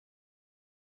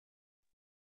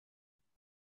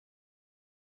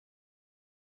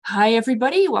Hi,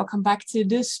 everybody. Welcome back to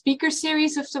the speaker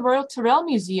series of the Royal Tyrrell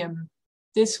Museum.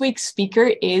 This week's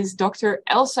speaker is Dr.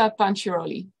 Elsa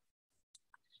Panciroli.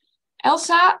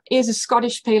 Elsa is a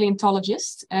Scottish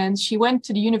paleontologist, and she went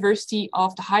to the University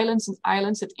of the Highlands and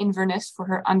Islands at Inverness for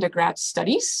her undergrad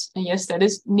studies. And yes, that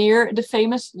is near the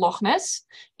famous Loch Ness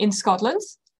in Scotland.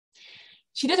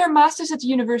 She did her master's at the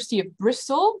University of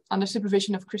Bristol under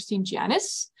supervision of Christine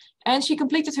Giannis, and she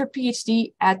completed her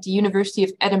PhD at the University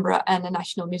of Edinburgh and the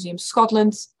National Museum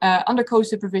Scotland under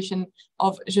co-supervision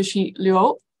of Joshi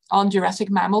Luo on Jurassic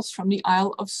mammals from the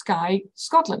Isle of Skye,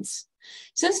 Scotland.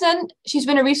 Since then, she's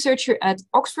been a researcher at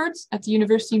Oxford, at the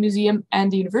University Museum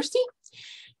and the University,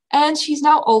 and she's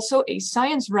now also a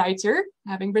science writer,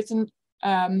 having written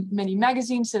many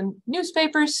magazines and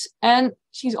newspapers, and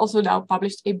she's also now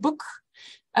published a book,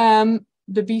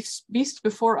 The Beast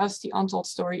Before Us, the Untold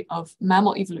Story of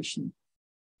Mammal Evolution.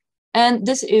 And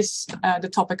this is the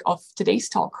topic of today's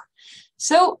talk.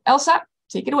 So, Elsa,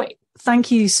 take it away.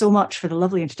 Thank you so much for the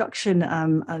lovely introduction,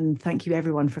 and thank you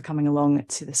everyone for coming along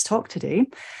to this talk today.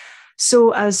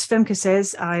 So, as Femke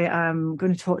says, I am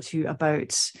going to talk to you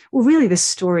about, well, really this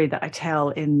story that I tell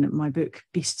in my book,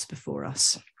 Beasts Before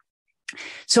Us.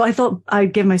 So I thought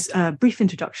I'd give my brief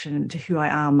introduction to who I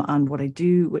am and what I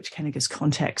do, which kind of gives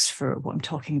context for what I'm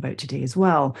talking about today as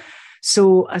well.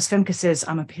 So as Femke says,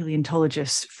 I'm a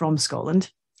paleontologist from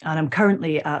Scotland, and I'm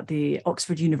currently at the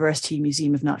Oxford University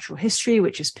Museum of Natural History,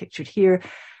 which is pictured here,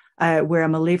 where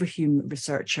I'm a Leverhulme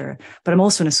researcher, but I'm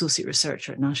also an associate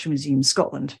researcher at National Museum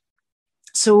Scotland.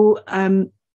 So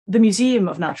the Museum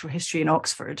of Natural History in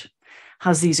Oxford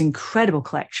has these incredible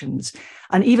collections.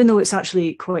 And even though it's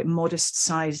actually quite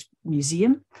modest-sized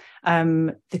museum,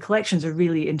 the collections are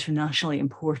really internationally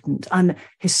important and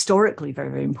historically very,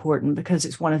 very important because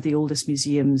it's one of the oldest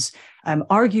museums,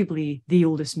 arguably the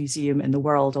oldest museum in the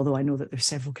world, although I know that there's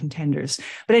several contenders.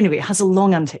 But anyway, it has a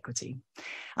long antiquity.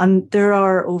 And there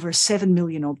are over 7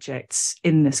 million objects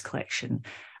in this collection,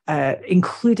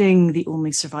 including the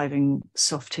only surviving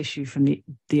soft tissue from the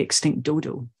extinct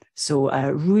dodo. So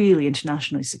really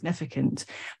internationally significant,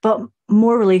 but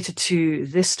more related to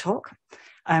this talk.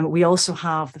 We also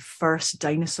have the first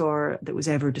dinosaur that was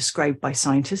ever described by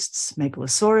scientists,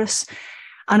 Megalosaurus.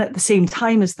 And at the same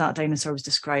time as that dinosaur was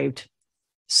described,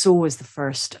 so was the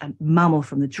first mammal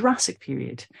from the Jurassic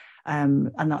period. And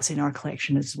that's in our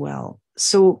collection as well.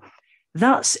 So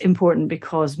that's important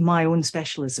because my own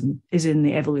specialism is in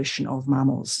the evolution of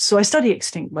mammals. So I study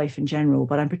extinct life in general,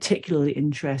 but I'm particularly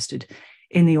interested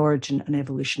in the origin and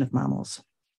evolution of mammals.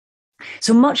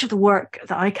 So much of the work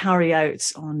that I carry out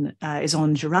is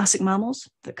on Jurassic mammals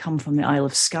that come from the Isle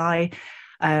of Skye.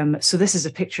 So this is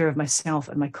a picture of myself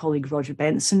and my colleague Roger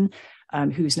Benson,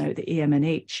 who's now at the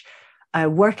AMNH,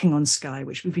 working on Skye,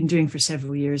 which we've been doing for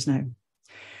several years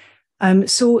now.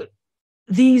 So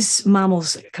these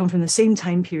mammals come from the same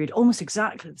time period, almost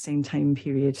exactly the same time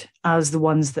period as the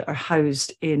ones that are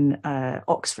housed in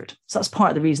Oxford. So that's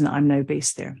part of the reason that I'm now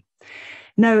based there.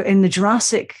 Now, in the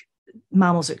Jurassic,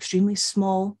 mammals are extremely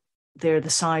small. They're the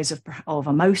size of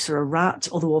a mouse or a rat,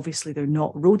 although obviously they're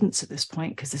not rodents at this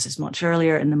point because this is much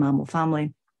earlier in the mammal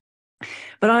family.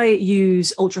 But I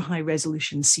use ultra-high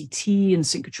resolution CT and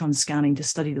synchrotron scanning to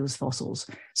study those fossils.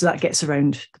 So that gets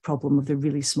around the problem of their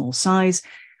really small size.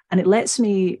 And it lets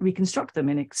me reconstruct them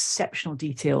in exceptional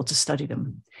detail to study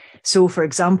them. So, for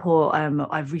example,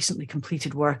 I've recently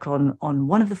completed work on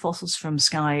one of the fossils from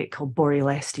Skye called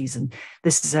Borealestes, and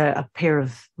this is a pair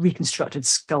of reconstructed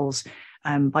skulls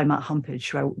by Matt Humpage,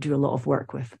 who I do a lot of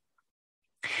work with.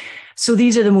 So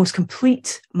these are the most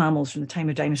complete mammals from the time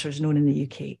of dinosaurs known in the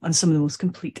UK, and some of the most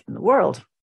complete in the world.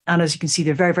 And as you can see,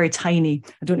 they're very, very tiny.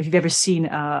 I don't know if you've ever seen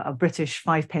a British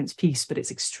 5p piece, but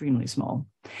it's extremely small.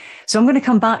 So I'm going to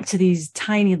come back to these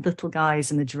tiny little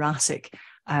guys in the Jurassic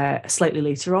slightly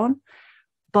later on.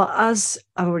 But as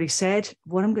I've already said,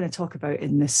 what I'm going to talk about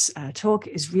in this talk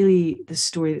is really the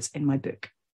story that's in my book.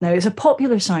 Now, it's a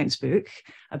popular science book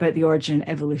about the origin and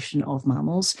evolution of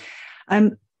mammals.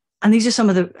 And these are some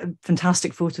of the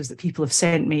fantastic photos that people have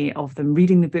sent me of them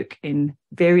reading the book in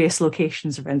various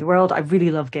locations around the world. I really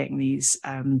love getting these.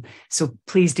 So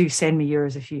please do send me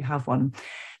yours if you have one.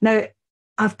 Now,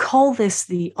 I've called this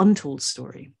the Untold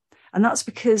story. And that's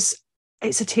because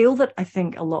it's a tale that I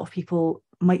think a lot of people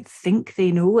might think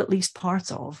they know at least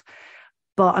part of.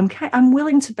 But I'm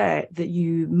willing to bet that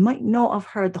you might not have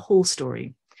heard the whole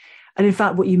story. And in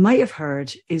fact, what you might have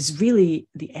heard is really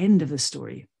the end of the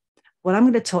story. What I'm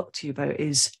going to talk to you about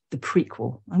is the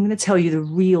prequel. I'm going to tell you the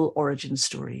real origin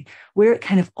story, where it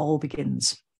kind of all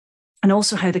begins, and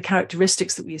also how the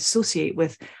characteristics that we associate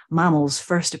with mammals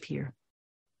first appear.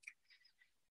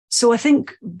 So I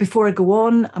think before I go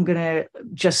on, I'm going to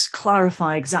just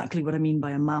clarify exactly what I mean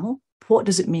by a mammal. What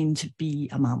does it mean to be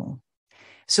a mammal?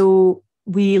 So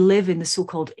we live in the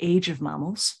so-called age of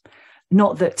mammals.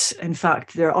 Not that, in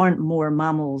fact, there aren't more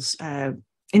mammals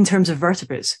in terms of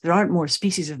vertebrates. There aren't more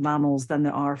species of mammals than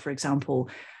there are, for example,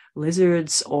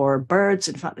 lizards or birds.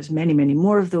 In fact, there's many, many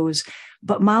more of those.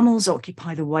 But mammals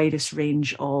occupy the widest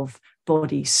range of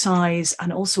body size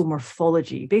and also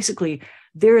morphology. Basically,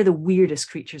 they're the weirdest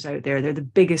creatures out there. They're the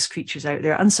biggest creatures out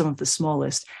there and some of the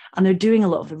smallest. And they're doing a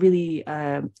lot of the really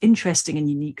interesting and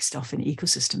unique stuff in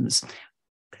ecosystems.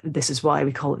 This is why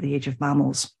we call it the age of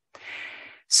mammals.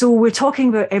 So we're talking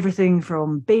about everything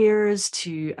from bears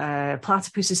to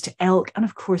platypuses to elk, and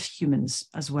of course humans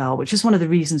as well, which is one of the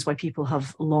reasons why people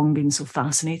have long been so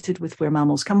fascinated with where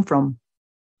mammals come from.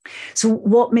 So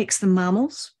what makes them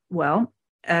mammals? Well,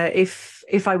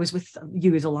 if I was with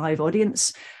you as a live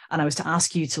audience and I was to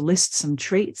ask you to list some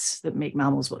traits that make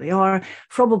mammals what they are,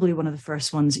 probably one of the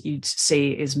first ones that you'd say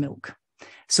is milk.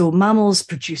 So mammals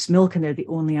produce milk, and they're the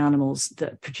only animals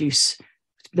that produce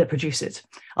it.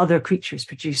 Other creatures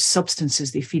produce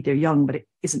substances they feed their young, but it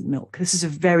isn't milk. This is a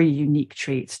very unique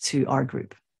trait to our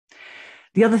group.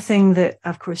 The other thing that,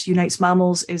 of course, unites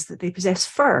mammals is that they possess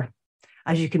fur.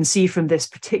 As you can see from this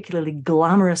particularly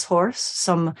glamorous horse,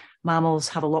 some mammals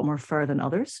have a lot more fur than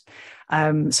others.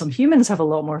 Some humans have a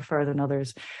lot more fur than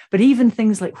others. But even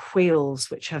things like whales,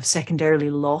 which have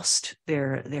secondarily lost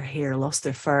their hair, lost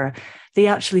their fur, they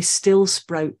actually still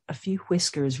sprout a few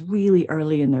whiskers really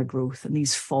early in their growth, and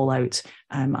these fall out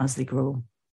as they grow.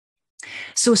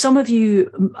 So some of you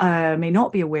may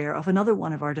not be aware of another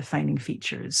one of our defining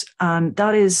features, and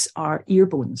that is our ear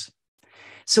bones.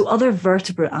 So other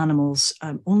vertebrate animals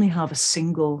only have a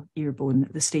single ear bone,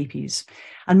 the stapes,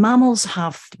 and mammals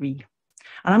have three.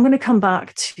 And I'm going to come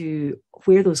back to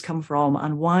where those come from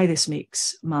and why this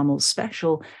makes mammals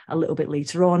special a little bit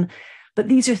later on. But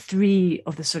these are three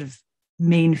of the sort of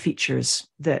main features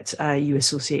that you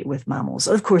associate with mammals.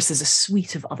 Of course, there's a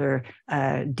suite of other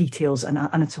details and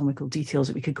anatomical details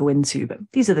that we could go into, but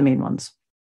these are the main ones.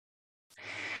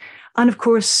 And of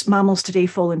course, mammals today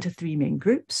fall into three main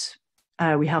groups.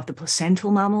 We have the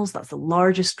placental mammals, that's the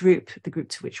largest group, the group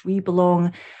to which we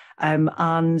belong.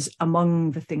 And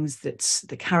among the things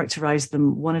that characterize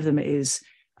them, one of them is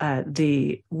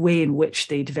the way in which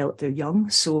they develop their young.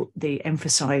 So they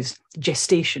emphasize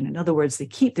gestation. In other words, they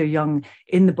keep their young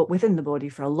within the body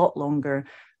for a lot longer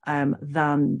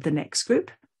than the next group,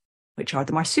 which are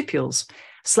the marsupials.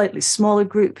 Slightly smaller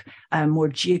group, more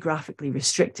geographically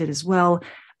restricted as well.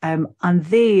 And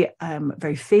they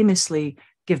very famously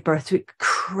give birth to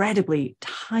incredibly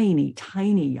tiny,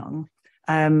 tiny young,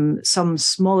 some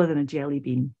smaller than a jelly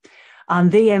bean.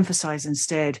 And they emphasize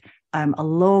instead a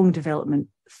long development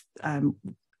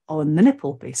on the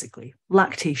nipple, basically,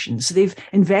 lactation. So they've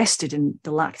invested in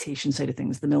the lactation side of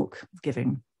things, the milk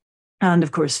giving. And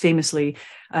of course, famously,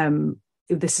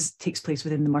 takes place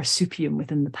within the marsupium,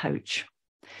 within the pouch.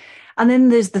 And then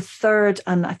there's the third,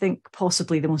 and I think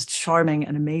possibly the most charming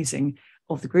and amazing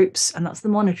of the groups, and that's the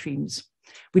monotremes.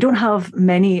 We don't have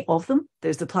many of them.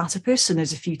 There's the platypus and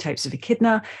there's a few types of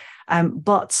echidna,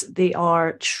 but they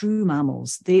are true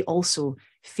mammals. They also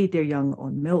feed their young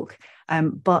on milk,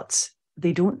 but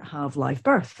they don't have live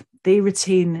birth. They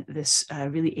retain this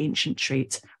really ancient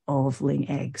trait of laying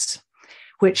eggs,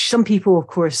 which some people, of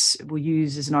course, will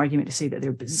use as an argument to say that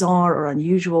they're bizarre or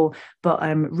unusual, but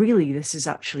really this is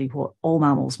actually what all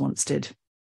mammals once did.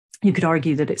 You could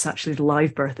argue that it's actually the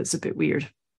live birth that's a bit weird.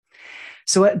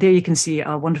 So there you can see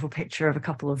a wonderful picture of a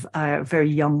couple of very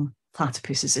young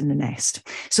platypuses in the nest.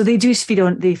 So they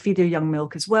feed their young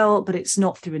milk as well, but it's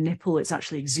not through a nipple, it's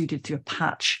actually exuded through a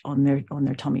patch on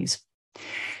their tummies.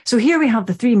 So here we have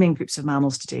the three main groups of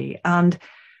mammals today. And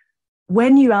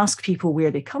when you ask people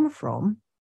where they come from,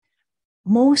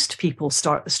 most people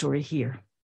start the story here.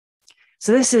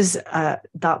 So this is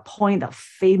that point, that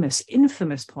famous,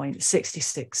 infamous point,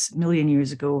 66 million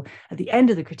years ago, at the end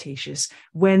of the Cretaceous,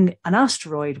 when an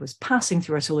asteroid was passing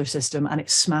through our solar system and it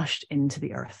smashed into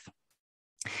the Earth.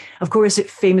 Of course,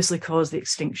 it famously caused the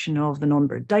extinction of the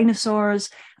non-bird dinosaurs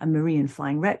and marine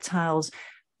flying reptiles,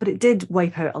 but it did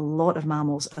wipe out a lot of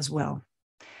mammals as well.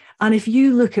 And if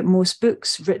you look at most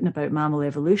books written about mammal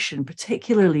evolution,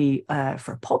 particularly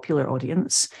for a popular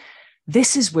audience,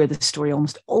 this is where the story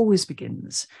almost always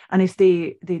begins. And if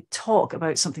they talk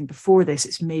about something before this,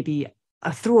 it's maybe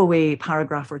a throwaway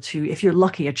paragraph or two, if you're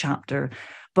lucky, a chapter.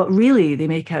 But really, they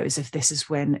make out as if this is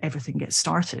when everything gets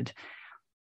started.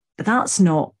 But that's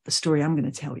not the story I'm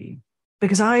going to tell you,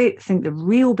 because I think the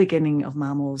real beginning of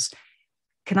mammals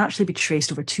can actually be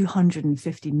traced over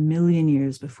 250 million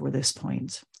years before this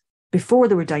point. before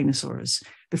there were dinosaurs,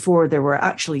 before there were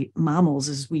actually mammals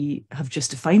as we have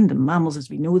just defined them, mammals as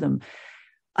we know them.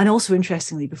 And also,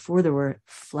 interestingly, before there were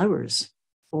flowers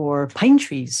or pine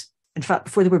trees, in fact,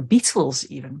 before there were beetles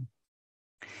even.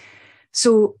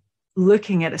 So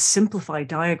looking at a simplified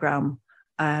diagram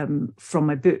from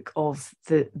my book of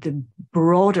the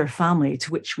broader family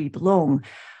to which we belong,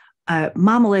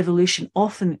 mammal evolution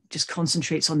often just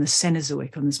concentrates on the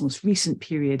Cenozoic, on this most recent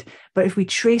period. But if we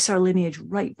trace our lineage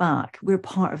right back, we're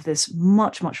part of this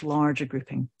much, much larger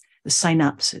grouping, the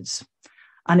synapsids.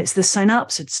 And it's the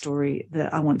synapsid story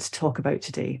that I want to talk about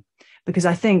today, because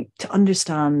I think to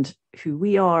understand who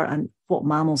we are and what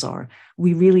mammals are,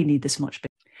 we really need this much bigger.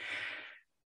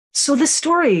 So the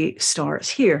story starts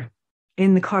here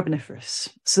in the Carboniferous.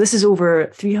 So this is over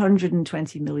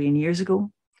 320 million years ago.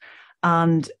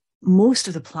 And most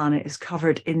of the planet is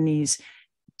covered in these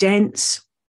dense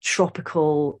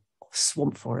tropical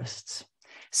swamp forests.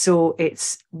 So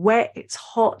it's wet, it's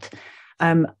hot.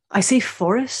 I say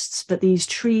forests, but these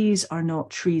trees are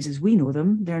not trees as we know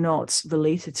them. They're not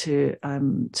related to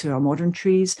our modern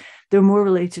trees. They're more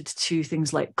related to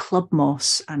things like club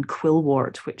moss and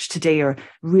quillwort, which today are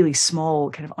really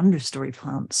small kind of understory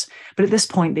plants. But at this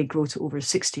point, they grow to over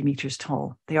 60 meters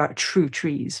tall. They are true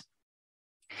trees.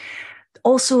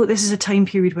 Also, this is a time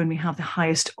period when we have the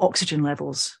highest oxygen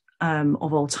levels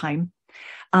of all time.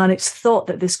 And it's thought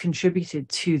that this contributed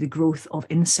to the growth of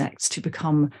insects to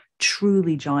become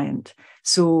truly giant.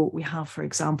 So we have, for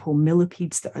example,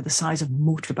 millipedes that are the size of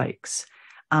motorbikes,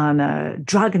 and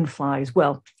dragonflies,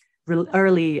 well,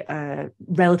 early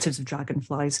relatives of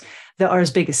dragonflies that are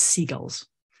as big as seagulls.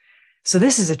 So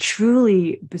this is a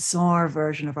truly bizarre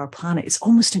version of our planet. It's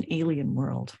almost an alien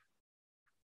world.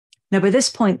 Now, by this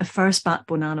point, the first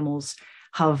backbone animals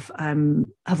have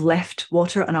left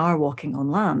water and are walking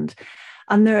on land.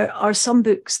 And there are some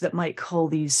books that might call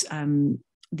these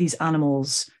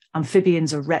animals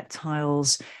amphibians or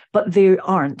reptiles, but they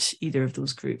aren't either of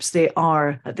those groups. They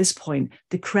are, at this point,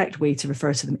 the correct way to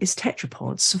refer to them is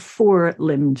tetrapods, so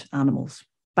four-limbed animals,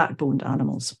 backboned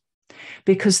animals,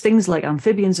 because things like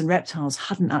amphibians and reptiles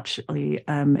hadn't actually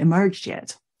emerged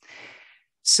yet.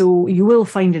 So you will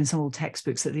find in some old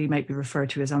textbooks that they might be referred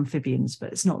to as amphibians,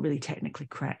 but it's not really technically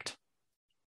correct.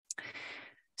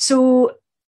 So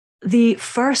the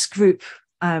first group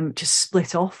to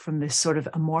split off from this sort of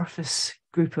amorphous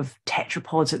group of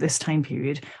tetrapods at this time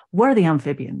period were the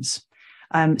amphibians.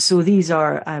 So these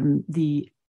are the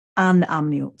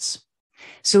anamniotes.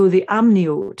 So the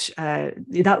amniote,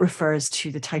 that refers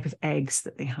to the type of eggs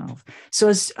that they have. So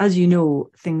as you know,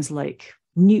 things like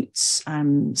newts,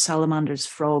 salamanders,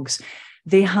 frogs,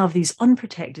 they have these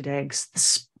unprotected eggs,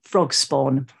 the frog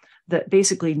spawn, that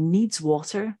basically needs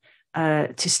water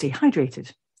to stay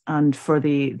hydrated and for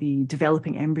the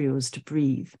developing embryos to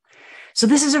breathe. So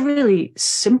this is a really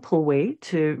simple way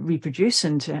to reproduce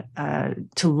and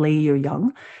to lay your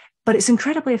young, but it's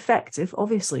incredibly effective,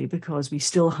 obviously, because we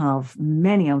still have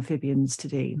many amphibians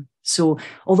today. So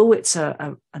although it's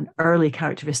an early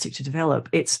characteristic to develop,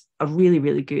 it's a really,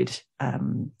 really good,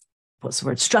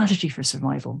 strategy for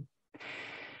survival.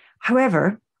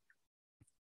 However,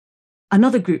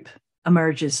 another group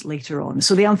emerges later on.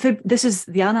 So the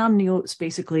anamniotes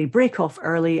basically break off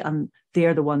early, and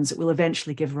they're the ones that will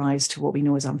eventually give rise to what we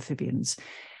know as amphibians.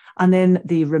 And then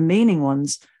the remaining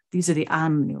ones, these are the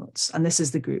amniotes, and this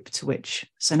is the group to which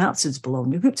synapsids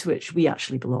belong, the group to which we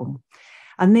actually belong.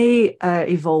 And they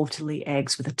evolved to lay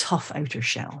eggs with a tough outer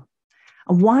shell.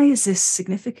 And why is this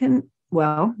significant?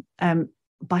 Well,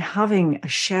 by having a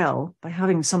shell, by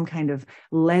having some kind of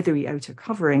leathery outer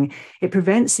covering, it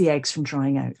prevents the eggs from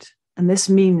drying out. And this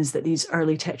means that these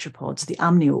early tetrapods, the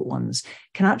amniote ones,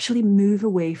 can actually move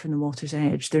away from the water's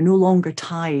edge. They're no longer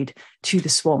tied to the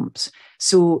swamps.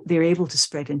 So they're able to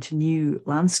spread into new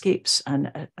landscapes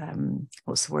and,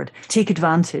 take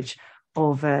advantage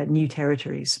of new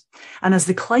territories. And as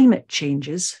the climate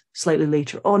changes slightly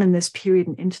later on in this period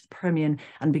and into the Permian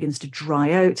and begins to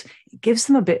dry out, it gives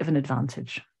them a bit of an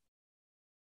advantage.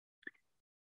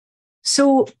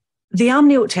 So the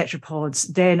amniote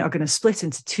tetrapods then are going to split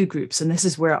into two groups, and this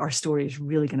is where our story is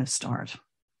really going to start.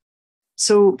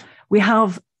 So we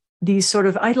have these sort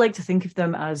of, I'd like to think of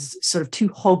them as sort of two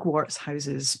Hogwarts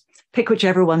houses. Pick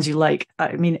whichever ones you like.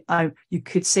 I mean, you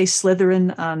could say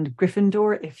Slytherin and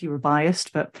Gryffindor if you were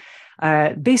biased, but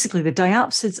basically the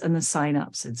diapsids and the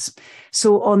synapsids.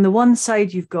 So on the one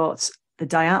side, you've got the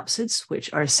diapsids,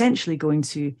 which are essentially going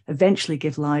to eventually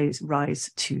give rise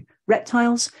to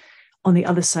reptiles. On the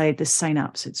other side, the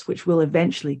synapsids, which will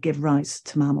eventually give rise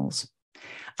to mammals.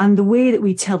 And the way that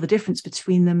we tell the difference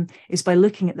between them is by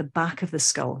looking at the back of the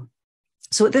skull.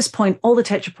 So at this point, all the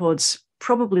tetrapods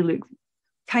probably look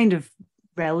kind of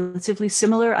relatively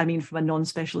similar, I mean, from a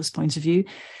non-specialist point of view.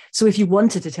 So if you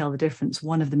wanted to tell the difference,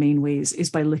 one of the main ways is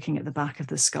by looking at the back of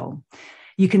the skull.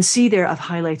 You can see there, I've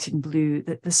highlighted in blue,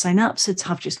 that the synapsids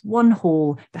have just one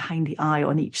hole behind the eye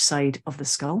on each side of the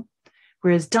skull,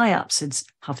 whereas diapsids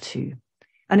have two.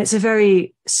 And it's a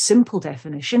very simple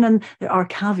definition, and there are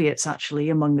caveats actually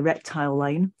among the reptile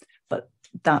line, but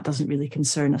that doesn't really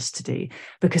concern us today,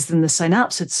 because then the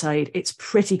synapsid side, it's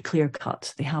pretty clear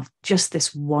cut. They have just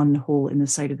this one hole in the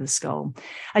side of the skull.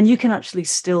 And you can actually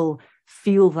still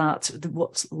feel that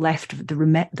what's left, the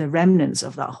remnants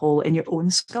of that hole in your own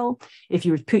skull. If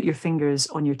you would put your fingers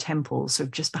on your temples, so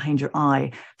just behind your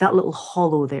eye, that little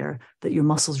hollow there that your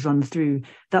muscles run through,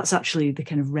 that's actually the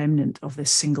kind of remnant of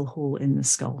this single hole in the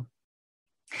skull.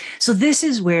 So this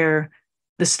is where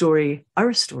the story,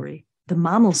 our story, the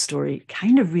mammal story,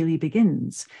 kind of really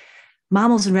begins.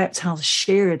 Mammals and reptiles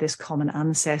share this common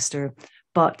ancestor,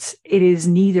 but it is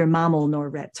neither mammal nor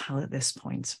reptile at this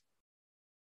point.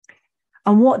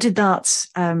 And what did that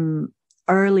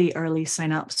early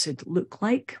synapsid look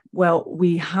like? Well,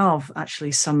 we have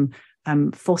actually some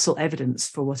fossil evidence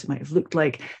for what it might have looked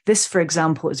like. This, for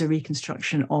example, is a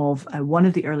reconstruction of one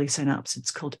of the early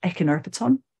synapsids called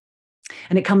Echinopteron,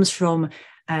 and it comes from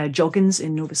Joggins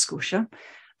in Nova Scotia.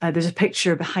 There's a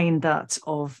picture behind that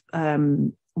of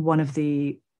one of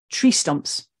the tree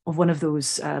stumps of one of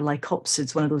those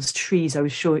lycopsids, one of those trees I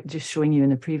was just showing you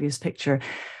in the previous picture,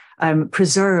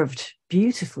 preserved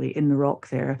beautifully in the rock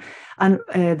there. And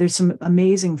there's some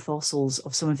amazing fossils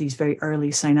of some of these very early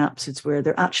synapsids where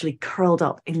they're actually curled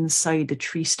up inside the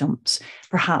tree stumps.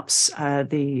 Perhaps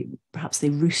they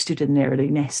roosted in there, or they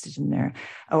nested in there,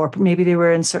 or maybe they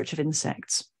were in search of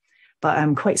insects.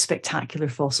 But quite spectacular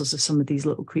fossils of some of these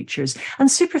little creatures.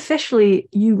 And superficially,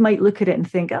 you might look at it and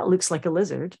think, oh, it looks like a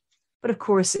lizard. But of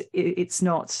course, it's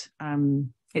not.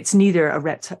 It's neither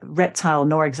a reptile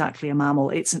nor exactly a mammal.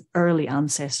 It's an early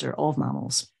ancestor of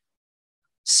mammals.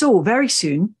 So very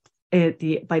soon,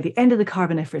 by the end of the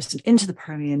Carboniferous and into the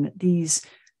Permian, these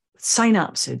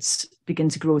synapsids begin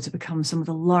to grow to become some of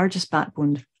the largest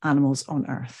backboned animals on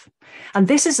Earth. And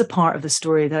this is the part of the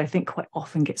story that I think quite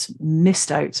often gets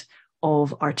missed out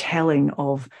of our telling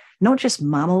of not just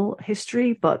mammal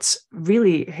history, but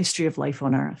really history of life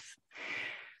on Earth.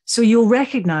 So you'll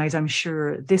recognize, I'm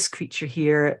sure, this creature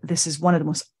here. This is one of the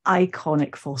most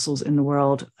iconic fossils in the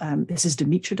world. This is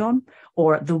Dimetrodon,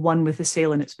 or the one with the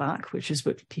sail in its back, which is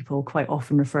what people quite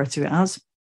often refer to it as.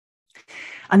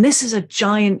 And this is a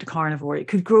giant carnivore. It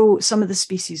could grow, some of the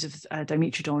species of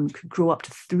Dimetrodon could grow up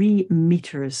to 3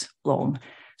 meters long,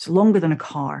 so longer than a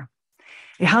car.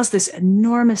 It has this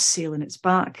enormous sail in its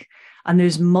back, and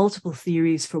there's multiple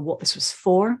theories for what this was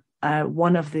for.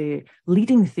 One of the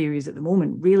leading theories at the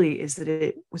moment really is that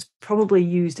it was probably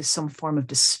used as some form of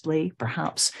display,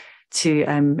 perhaps to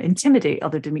intimidate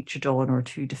other Dimetrodon, or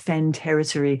to defend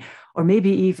territory, or maybe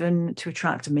even to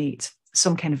attract a mate,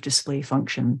 some kind of display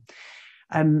function.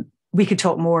 We could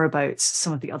talk more about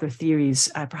some of the other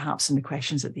theories, perhaps in the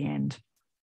questions at the end.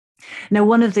 Now,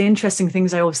 one of the interesting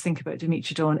things I always think about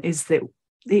Dimetrodon is that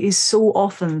it is so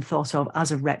often thought of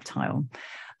as a reptile.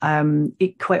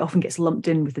 It quite often gets lumped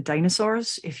in with the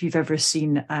dinosaurs. If you've ever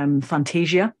seen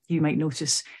Fantasia, you might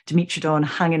notice Dimetrodon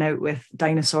hanging out with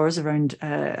dinosaurs around,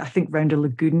 I think, around a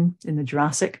lagoon in the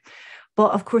Jurassic.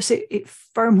 But of course, it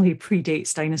firmly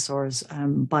predates dinosaurs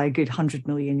by a good 100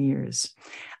 million years.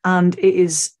 And it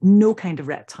is no kind of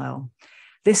reptile.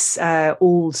 This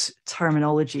old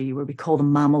terminology where we call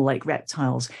them mammal-like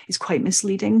reptiles is quite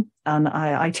misleading, and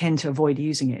I tend to avoid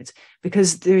using it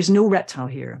because there's no reptile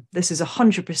here. This is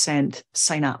 100%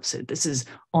 synapsid. This is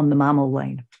on the mammal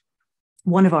line.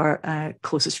 One of our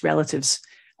closest relatives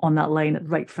on that line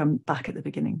right from back at the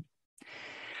beginning.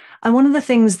 And one of the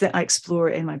things that I explore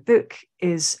in my book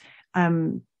is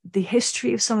the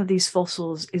history of some of these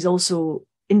fossils is also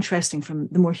interesting from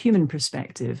the more human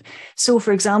perspective. So,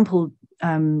 for example,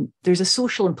 there's a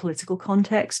social and political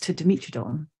context to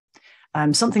Dimetrodon,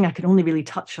 something I can only really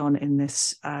touch on in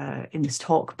this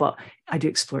talk, but I do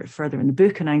explore it further in the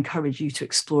book, and I encourage you to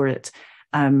explore it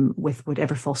with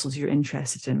whatever fossils you're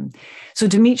interested in. So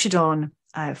Dimetrodon,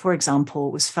 for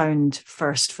example, was found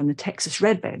first from the Texas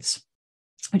redbeds,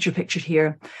 which are pictured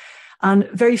here. And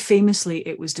very famously,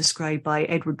 it was described by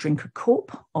Edward Drinker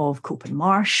Cope of Cope and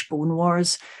Marsh, Bone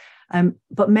Wars.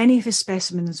 But many of his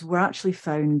specimens were actually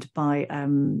found by,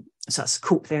 so that's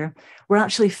Cope there, were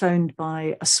actually found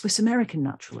by a Swiss-American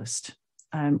naturalist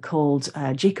called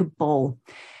Jacob Ball.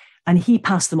 And he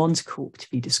passed them on to Cope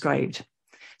to be described.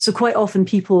 So quite often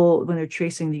people, when they're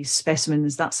tracing these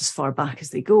specimens, that's as far back as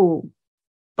they go.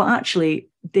 But actually,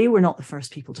 they were not the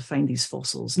first people to find these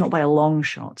fossils, not by a long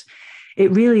shot.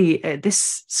 It really,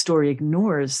 this story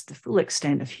ignores the full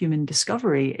extent of human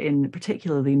discovery in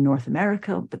particularly North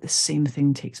America, but the same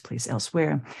thing takes place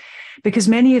elsewhere. Because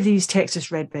many of these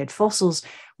Texas redbed fossils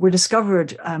were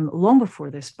discovered long before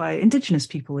this by indigenous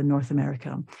people in North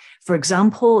America. For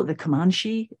example, the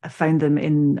Comanche found them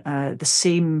in the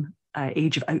same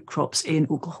age of outcrops in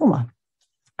Oklahoma.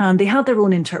 And they had their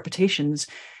own interpretations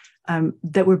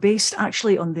that were based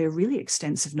actually on their really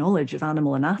extensive knowledge of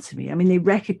animal anatomy. I mean, they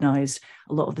recognized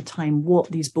a lot of the time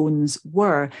what these bones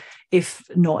were, if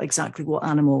not exactly what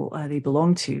animal they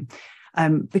belonged to,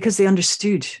 because they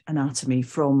understood anatomy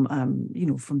from,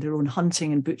 from their own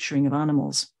hunting and butchering of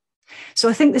animals. So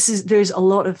I think there's a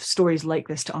lot of stories like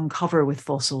this to uncover with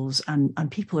fossils,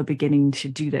 and people are beginning to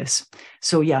do this.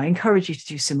 So yeah, I encourage you to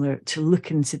do similar, to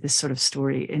look into this sort of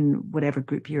story in whatever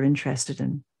group you're interested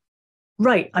in.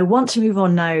 Right, I want to move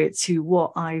on now to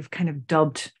what I've kind of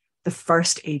dubbed the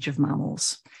first age of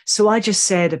mammals. So I just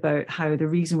said about how the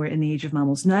reason we're in the age of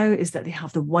mammals now is that they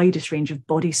have the widest range of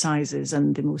body sizes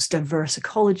and the most diverse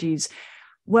ecologies.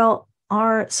 Well,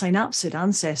 our synapsid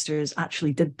ancestors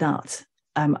actually did that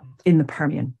in the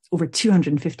Permian over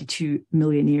 252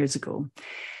 million years ago.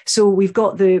 So we've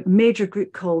got the major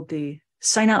group called the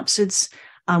synapsids,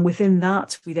 and within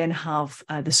that, we then have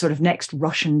the sort of next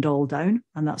Russian doll down,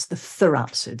 and that's the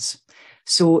therapsids.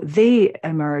 So they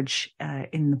emerge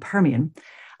in the Permian,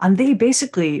 and they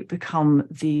basically become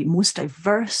the most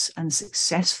diverse and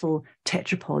successful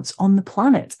tetrapods on the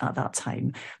planet at that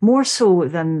time, more so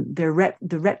than the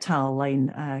reptile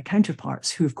line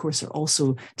counterparts, who, of course, are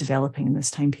also developing in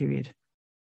this time period.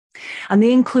 And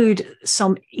they include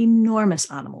some enormous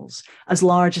animals, as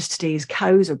large as today's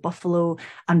cows or buffalo,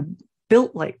 and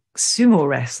built like sumo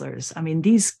wrestlers. I mean,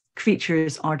 these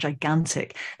creatures are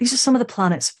gigantic. These are some of the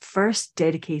planet's first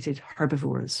dedicated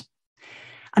herbivores.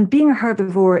 And being a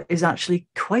herbivore is actually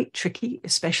quite tricky,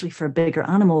 especially for a bigger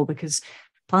animal, because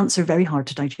plants are very hard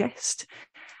to digest.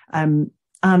 And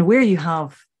where you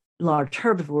have large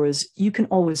herbivores, you can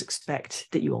always expect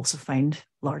that you also find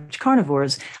large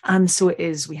carnivores. And so it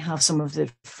is, we have some of the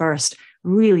first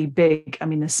really big, I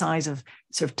mean, the size of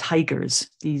sort of tigers,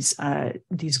 these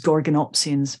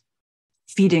gorgonopsians,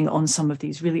 feeding on some of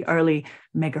these really early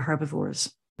mega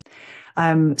herbivores.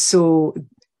 So,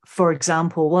 for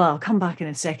example, well, I'll come back in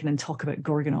a second and talk about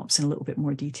gorgonops in a little bit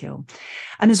more detail.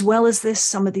 And as well as this,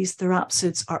 some of these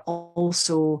therapsids are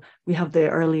also, we have the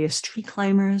earliest tree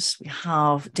climbers, we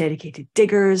have dedicated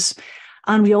diggers,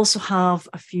 and we also have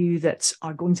a few that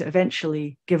are going to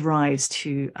eventually give rise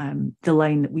to the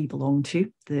line that we belong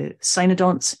to, the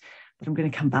cynodonts, but I'm going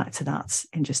to come back to that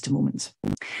in just a moment.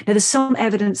 Now, there's some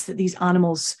evidence that these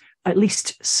animals, at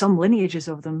least some lineages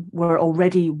of them, were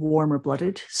already warmer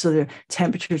blooded, so their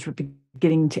temperatures were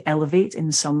beginning to elevate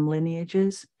in some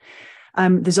lineages.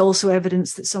 There's also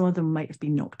evidence that some of them might have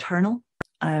been nocturnal,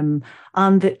 and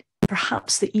that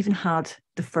perhaps they even had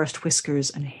the first whiskers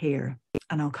and hair.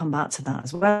 And I'll come back to that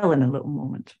as well in a little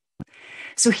moment.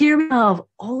 So here we have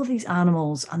all of these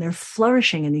animals, and they're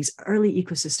flourishing in these early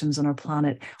ecosystems on our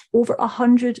planet over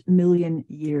 100 million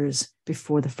years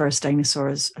before the first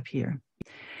dinosaurs appear.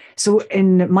 So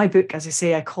in my book, as I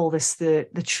say, I call this the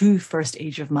true first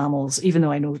age of mammals, even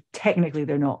though I know technically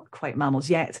they're not quite mammals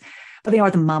yet, but they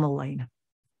are the mammal line.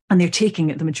 And they're taking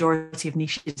the majority of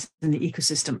niches in the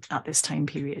ecosystem at this time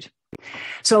period.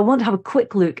 So I want to have a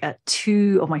quick look at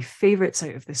two of my favorites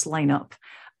out of this lineup.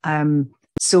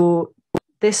 So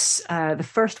this, the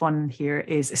first one here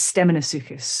is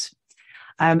Steminosuchus.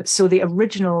 So the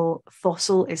original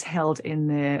fossil is held in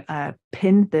the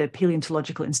PIN, the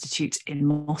Paleontological Institute in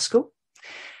Moscow.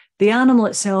 The animal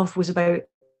itself was about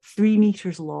 3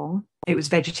 meters long. It was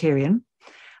vegetarian.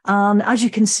 And as you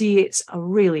can see, it's a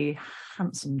really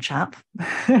handsome chap.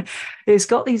 It's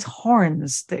got these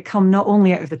horns that come not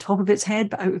only out of the top of its head,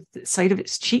 but out of the side of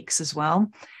its cheeks as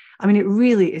well. I mean, it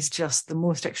really is just the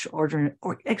most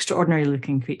extraordinary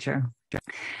looking creature.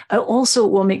 Also,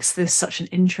 what makes this such an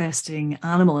interesting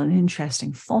animal, an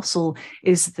interesting fossil,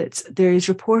 is that there is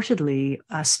reportedly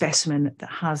a specimen that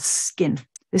has skin.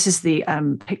 This is the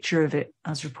picture of it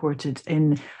as reported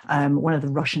in one of the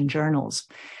Russian journals.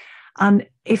 And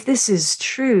if this is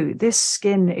true, this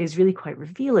skin is really quite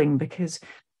revealing because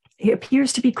it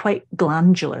appears to be quite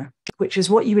glandular, which is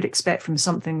what you would expect from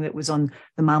something that was on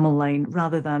the mammal line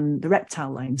rather than the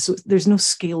reptile line. So there's no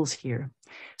scales here.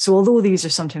 So although these are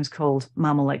sometimes called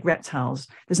mammal-like reptiles,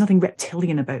 there's nothing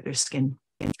reptilian about their skin.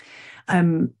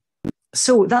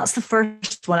 So that's the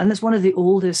first one, and it's one of the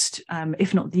oldest,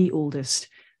 if not the oldest,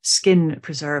 skin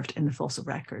preserved in the fossil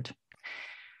record.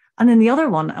 And then the other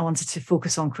one I wanted to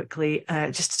focus on quickly,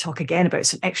 just to talk again about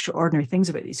some extraordinary things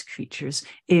about these creatures,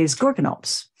 is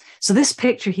Gorgonops. So this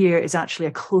picture here is actually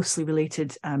a closely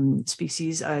related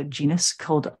species, a genus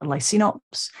called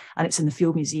Lycaenops, and it's in the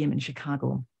Field Museum in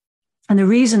Chicago. And the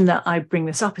reason that I bring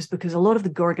this up is because a lot of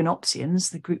the Gorgonopsians,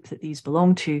 the group that these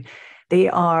belong to, they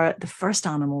are the first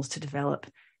animals to develop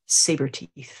saber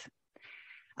teeth.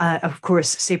 Of course,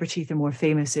 saber teeth are more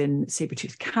famous in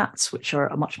saber-toothed cats, which are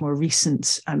a much more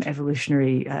recent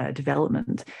evolutionary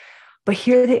development. But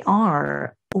here they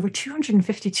are, over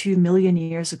 252 million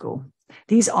years ago.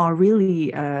 These are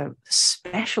really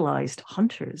specialized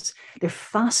hunters. They're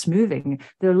fast moving.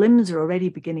 Their limbs are already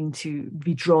beginning to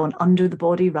be drawn under the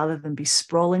body rather than be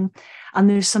sprawling. And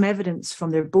there's some evidence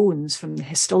from their bones, from the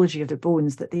histology of their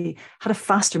bones, that they had a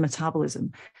faster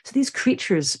metabolism. So these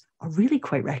creatures are really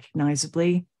quite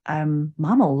recognizably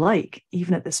mammal-like,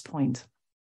 even at this point.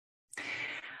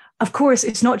 Of course,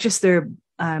 it's not just their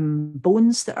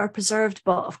bones that are preserved,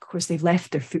 but of course they've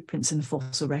left their footprints in the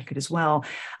fossil record as well.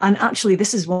 And actually,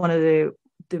 this is one of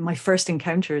my first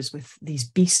encounters with these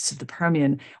beasts of the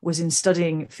Permian was in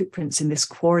studying footprints in this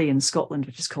quarry in Scotland,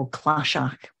 which is called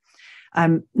Clashach.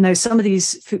 Now, some of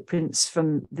these footprints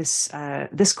from this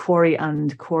quarry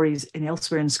and quarries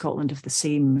elsewhere in Scotland of the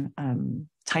same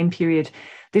time period,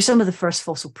 they're some of the first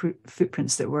fossil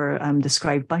footprints that were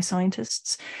described by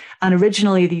scientists. And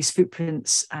originally, these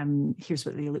footprints, here's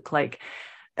what they look like.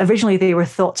 Originally, they were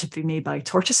thought to be made by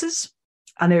tortoises.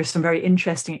 And there are some very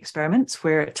interesting experiments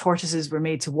where tortoises were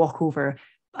made to walk over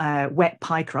wet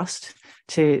pie crust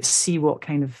to see what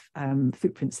kind of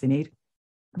footprints they made.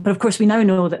 But of course, we now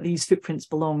know that these footprints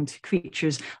belong to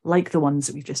creatures like the ones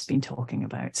that we've just been talking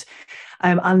about.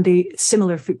 And the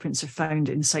similar footprints are found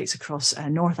in sites across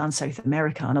North and South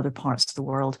America and other parts of the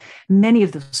world. Many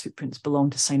of those footprints belong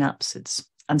to synapsids,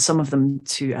 and some of them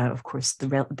to, of course,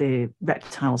 the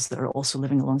reptiles that are also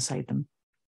living alongside them.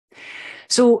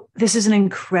 So this is an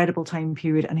incredible time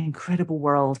period, an incredible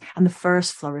world, and the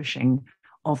first flourishing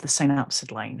of the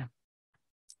synapsid line.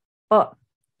 But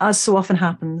as so often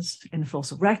happens in the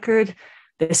fossil record,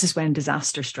 this is when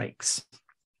disaster strikes.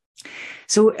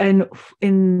 So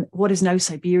in what is now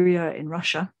Siberia in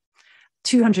Russia,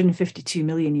 252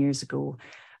 million years ago,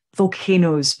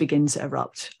 volcanoes begin to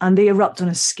erupt, and they erupt on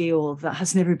a scale that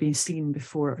has never been seen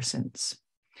before or since.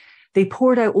 They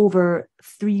poured out over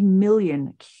 3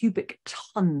 million cubic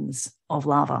tons of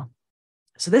lava.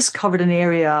 So this covered an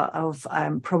area of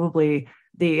probably,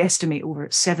 they estimate, over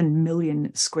 7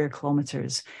 million square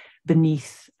kilometers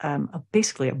beneath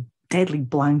basically a deadly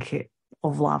blanket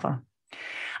of lava.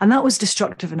 And that was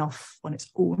destructive enough on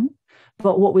its own.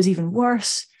 But what was even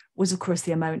worse was, of course,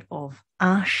 the amount of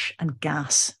ash and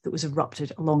gas that was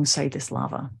erupted alongside this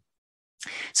lava.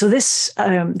 So this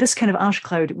kind of ash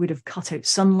cloud would have cut out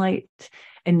sunlight.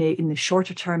 In the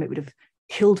shorter term, it would have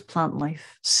killed plant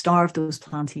life, starved those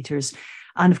plant eaters,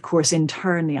 and of course, in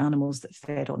turn, the animals that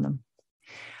fed on them.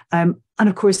 And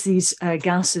of course, these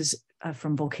gases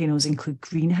from volcanoes include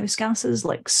greenhouse gases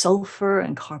like sulfur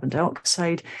and carbon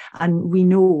dioxide. And we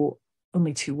know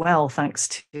only too well, thanks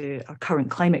to our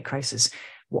current climate crisis,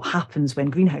 what happens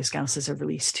when greenhouse gases are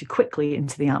released too quickly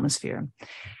into the atmosphere.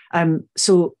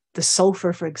 So the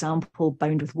sulfur, for example,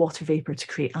 bound with water vapor to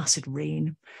create acid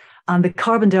rain. And the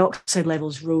carbon dioxide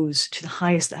levels rose to the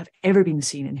highest that have ever been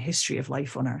seen in the history of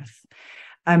life on Earth.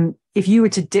 If you were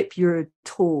to dip your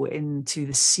toe into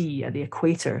the sea at the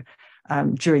equator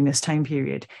during this time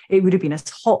period, it would have been as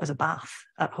hot as a bath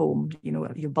at home, you know,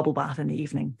 your bubble bath in the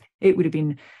evening. It would have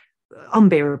been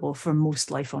unbearable for most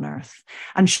life on Earth.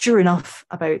 And sure enough,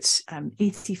 about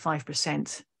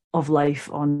 85% of life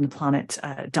on the planet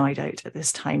died out at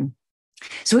this time.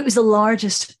 So it was the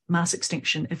largest mass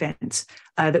extinction event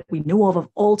that we know of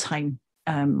all time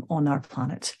on our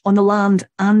planet, on the land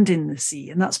and in the sea.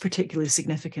 And that's particularly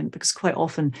significant because quite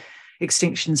often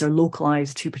extinctions are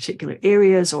localized to particular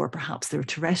areas, or perhaps they're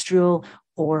terrestrial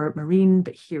or marine,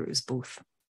 but here it was both.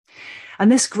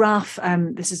 And this graph,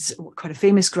 this is quite a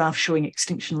famous graph showing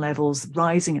extinction levels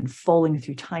rising and falling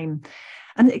through time.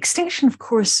 And extinction, of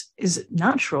course, is a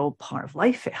natural part of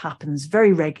life. It happens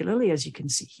very regularly, as you can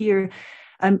see here.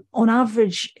 On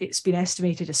average, it's been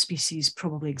estimated a species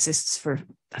probably exists for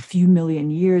a few million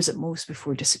years at most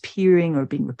before disappearing or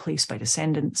being replaced by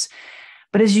descendants.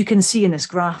 But as you can see in this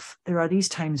graph, there are these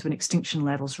times when extinction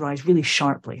levels rise really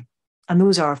sharply. And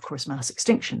those are, of course, mass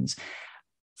extinctions.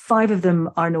 5 of them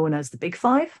are known as the Big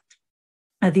Five.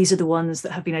 These are the ones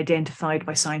that have been identified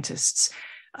by scientists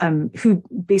who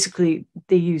basically,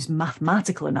 they use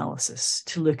mathematical analysis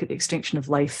to look at the extinction of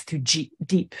life through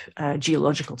deep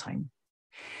geological time.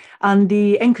 And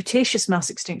the Cretaceous mass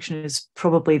extinction is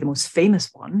probably the most famous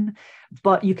one,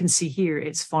 but you can see here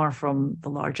it's far from the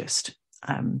largest.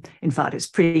 In fact, it's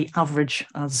pretty average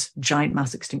as giant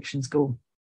mass extinctions go.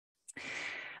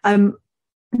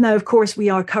 Now, of course, we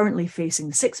are currently facing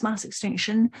the sixth mass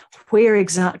extinction. Where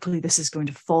exactly this is going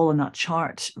to fall on that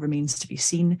chart remains to be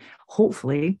seen.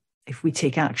 Hopefully, if we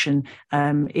take action,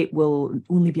 it will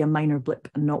only be a minor blip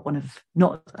and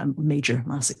not a major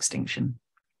mass extinction.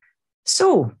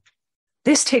 So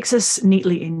this takes us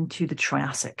neatly into the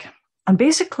Triassic. And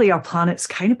basically, our planet's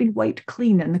kind of been wiped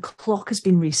clean and the clock has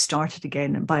been restarted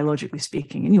again, biologically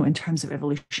speaking, in terms of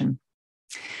evolution.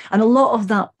 And a lot of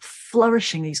that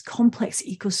flourishing, these complex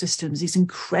ecosystems, these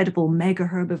incredible mega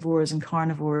herbivores and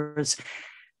carnivores,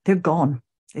 they're gone.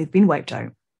 They've been wiped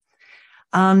out.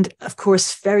 And of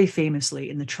course, very famously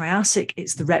in the Triassic,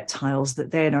 it's the reptiles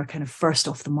that then are kind of first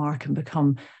off the mark and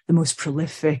become the most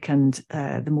prolific and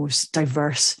the most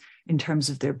diverse in terms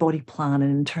of their body plan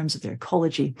and in terms of their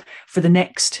ecology for the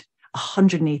next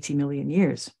 180 million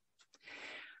years.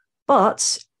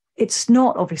 But it's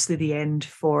not obviously the end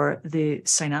for the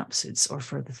synapsids or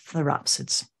for the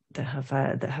therapsids that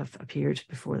have appeared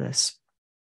before this.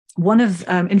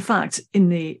 In fact, in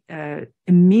the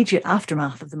immediate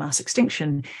aftermath of the mass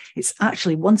extinction, it's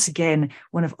actually once again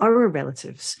one of our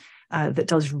relatives that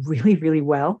does really, really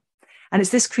well. And it's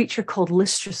this creature called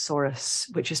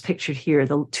Lystrosaurus, which is pictured here,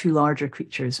 the two larger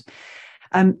creatures.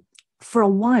 For a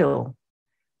while,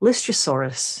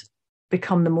 Lystrosaurus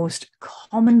become the most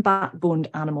common backboned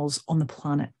animals on the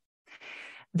planet.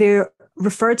 They're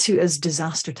referred to as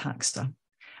disaster taxa.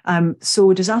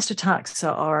 So disaster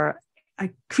taxa are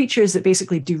creatures that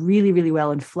basically do really, really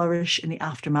well and flourish in the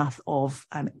aftermath of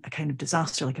a kind of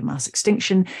disaster like a mass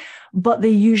extinction, but they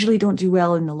usually don't do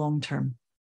well in the long term.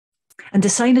 And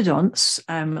dicynodonts,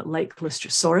 like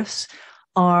Lystrosaurus,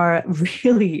 are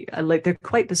really, they're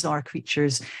quite bizarre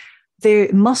creatures. They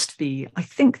must be, I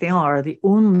think they are, the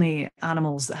only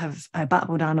animals that have,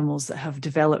 backbone animals that have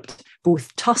developed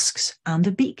both tusks and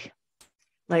a beak.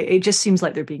 It just seems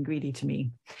like they're being greedy to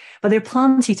me. But they're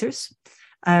plant eaters.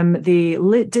 They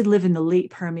did live in the late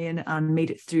Permian and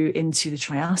made it through into the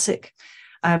Triassic.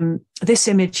 This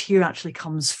image here actually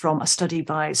comes from a study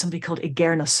by somebody called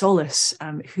Igerna Solis,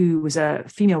 who was a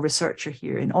female researcher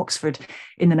here in Oxford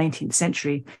in the 19th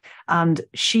century. And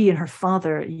she and her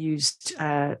father used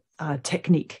a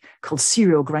technique called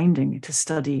serial grinding to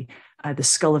study the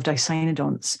skull of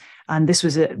dicynodonts. And this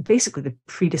was basically the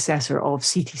predecessor of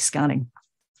CT scanning.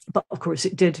 But of course,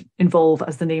 it did involve,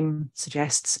 as the name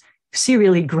suggests,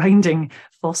 serially grinding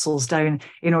fossils down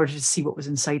in order to see what was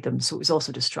inside them. So it was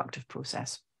also a destructive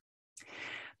process.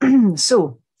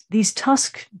 So these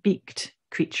tusk-beaked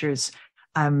creatures,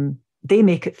 they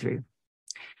make it through.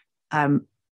 And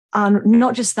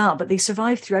not just that, but they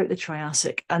survive throughout the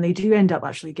Triassic, and they do end up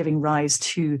actually giving rise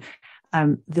to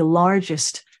the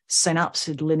largest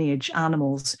synapsid lineage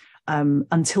animals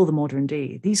until the modern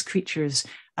day. These creatures,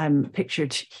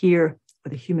 pictured here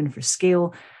with a human for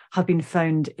scale, have been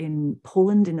found in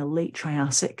Poland in the late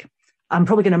Triassic. I'm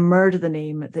probably going to murder the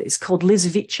name. That is called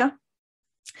Lizwica,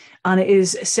 and it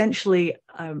is essentially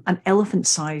an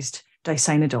elephant-sized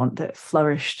dicynodont that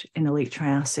flourished in the late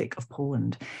Triassic of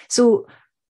Poland. So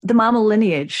the mammal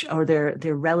lineage, or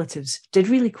their relatives, did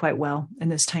really quite well in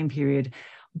this time period.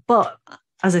 But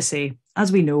as I say,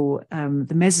 as we know,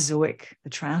 the Mesozoic, the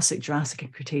Triassic, Jurassic,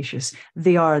 and Cretaceous,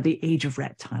 they are the age of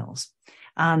reptiles.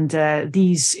 And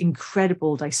these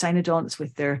incredible dicynodonts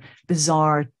with their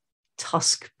bizarre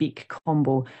tusk-beak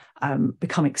combo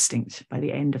become extinct by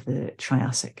the end of the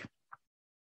Triassic.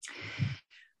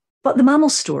 But the mammal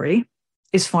story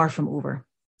is far from over.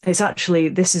 It's actually,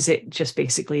 this is it just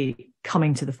basically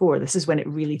coming to the fore. This is when it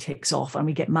really takes off and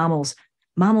we get mammals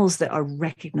that are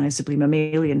recognizably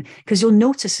mammalian. Because you'll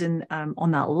notice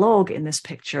on that log in this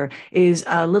picture is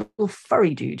a little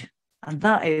furry dude. And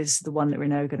that is the one that we're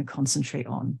now going to concentrate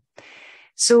on.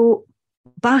 So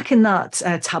back in that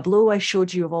tableau I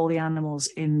showed you of all the animals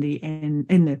in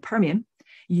the Permian,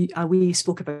 we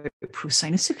spoke about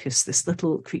Procynasuchus, this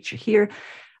little creature here.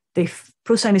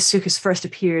 Procynasuchus first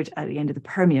appeared at the end of the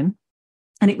Permian,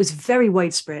 and it was very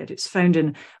widespread. It's found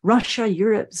in Russia,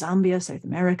 Europe, Zambia, South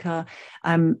America.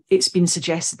 It's been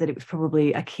suggested that it was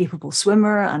probably a capable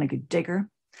swimmer and a good digger.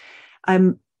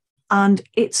 And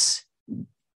its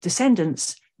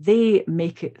descendants, they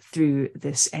make it through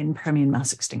this end Permian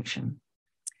mass extinction.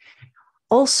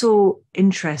 Also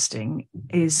interesting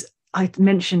is I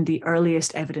mentioned the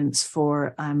earliest evidence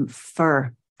for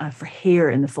fur, for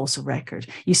hair in the fossil record.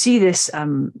 You see this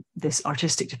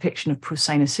artistic depiction of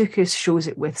Procynasuchus shows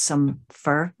it with some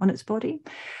fur on its body.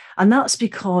 And that's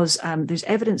because there's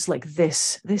evidence like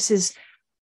this. This is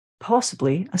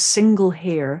possibly a single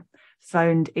hair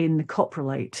found in the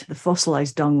coprolite, the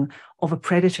fossilized dung of a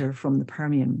predator from the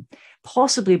Permian,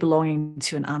 possibly belonging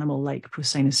to an animal like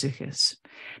Procinosuchus.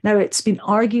 Now, it's been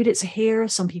argued it's a hair.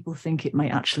 Some people think it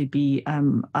might actually be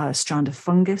a strand of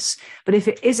fungus. But if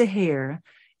it is a hair,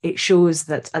 it shows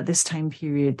that at this time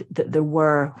period that there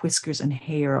were whiskers and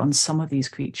hair on some of these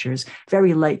creatures,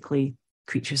 very likely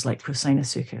creatures like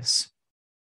Procinosuchus.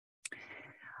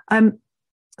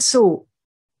 So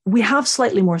we have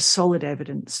slightly more solid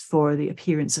evidence for the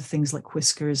appearance of things like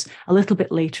whiskers a little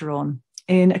bit later on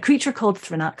in a creature called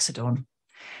Thrinaxodon.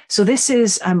 So this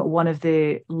is one of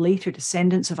the later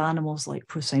descendants of animals like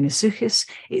Procinosuchus.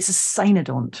 It's a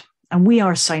cynodont, and we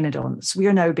are cynodonts. We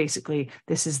are now basically,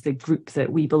 this is the group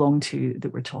that we belong to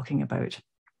that we're talking about.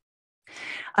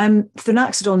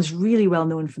 Thrinaxodon is really well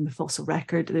known from the fossil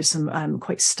record. There's some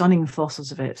quite stunning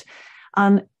fossils of it.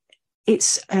 And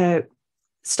it's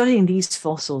studying these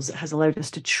fossils that has allowed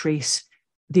us to trace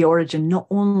the origin not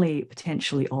only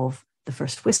potentially of the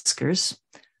first whiskers,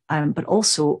 but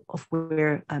also of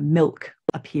where milk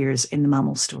appears in the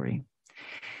mammal story.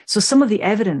 So some of the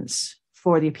evidence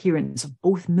for the appearance of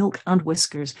both milk and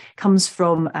whiskers comes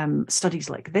from studies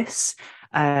like this,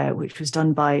 which was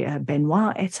done by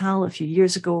Benoit et al. A few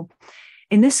years ago.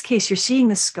 In this case, you're seeing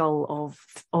the skull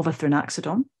of a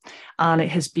Thrinaxodon, and it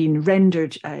has been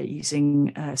rendered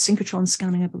using synchrotron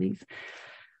scanning, I believe.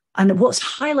 And what's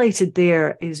highlighted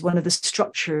there is one of the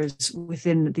structures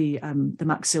within the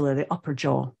maxilla, the upper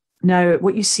jaw. Now,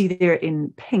 what you see there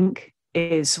in pink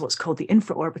is what's called the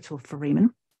infraorbital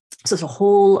foramen. So it's a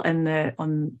hole in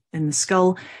the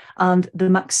skull, and the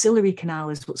maxillary canal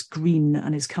is what's green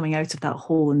and is coming out of that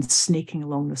hole and snaking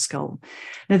along the skull.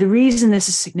 Now, the reason this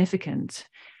is significant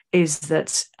is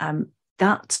that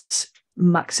that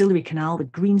maxillary canal, the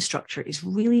green structure, is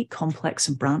really complex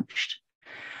and branched.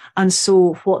 And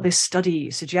so what this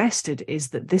study suggested is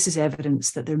that this is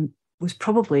evidence that there was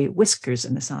probably whiskers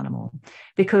in this animal,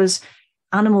 because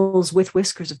animals with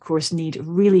whiskers, of course, need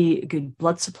really good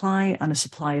blood supply and a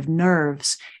supply of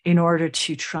nerves in order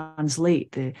to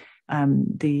translate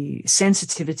the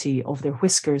sensitivity of their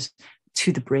whiskers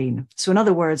to the brain. So in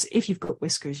other words, if you've got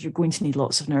whiskers, you're going to need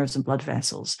lots of nerves and blood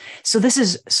vessels. So this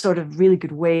is sort of really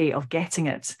good way of getting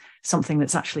at something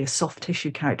that's actually a soft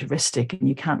tissue characteristic, and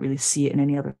you can't really see it in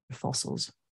any other fossils.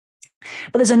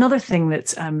 But there's another thing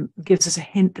that gives us a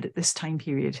hint that at this time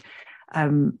period,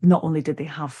 not only did they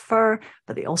have fur,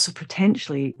 but they also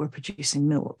potentially were producing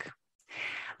milk.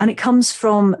 And it comes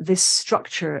from this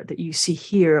structure that you see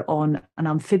here on an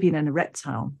amphibian and a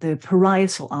reptile, the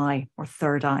parietal eye or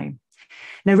third eye.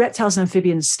 Now, reptiles and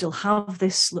amphibians still have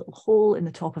this little hole in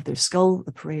the top of their skull,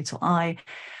 the parietal eye,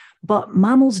 but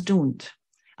mammals don't.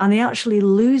 And they actually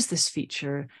lose this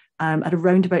feature at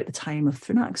around about the time of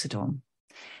Thrinaxodon.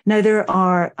 Now, there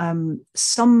are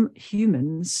some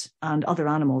humans and other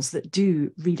animals that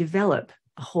do redevelop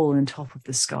a hole in the top of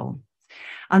the skull.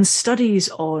 And studies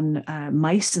on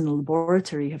mice in the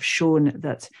laboratory have shown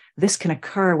that this can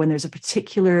occur when there's a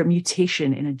particular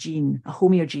mutation in a gene, a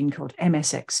homeogene called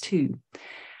MSX2.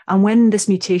 And when this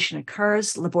mutation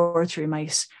occurs, laboratory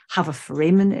mice have a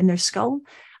foramen in their skull,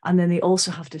 and then they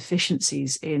also have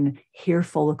deficiencies in hair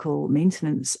follicle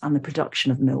maintenance and the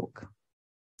production of milk.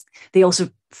 They also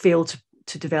fail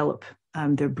to develop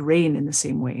their brain in the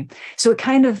same way. So it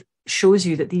kind of shows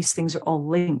you that these things are all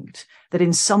linked, that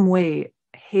in some way,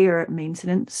 hair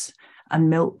maintenance and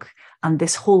milk and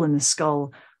this hole in the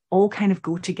skull all kind of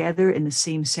go together in the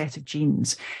same set of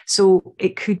genes. So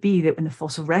it could be that in the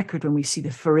fossil record, when we see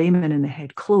the foramen in the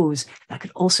head close, that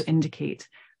could also indicate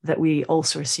that we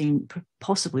also are seeing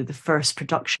possibly the first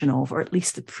production of, or at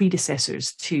least the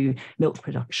predecessors to, milk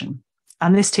production.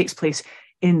 And this takes place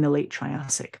in the late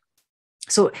Triassic.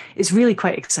 So it's really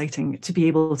quite exciting to be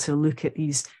able to look at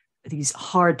these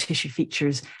hard tissue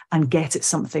features and get at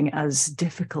something as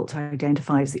difficult to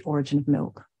identify as the origin of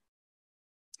milk.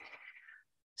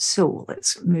 So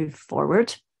let's move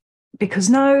forward, because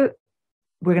now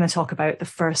we're going to talk about the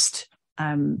first,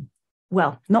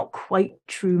 well, not quite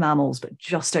true mammals, but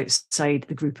just outside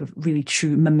the group of really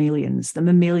true mammalians, the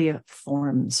mammalia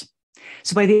forms.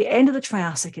 So by the end of the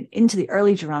Triassic and into the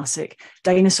early Jurassic,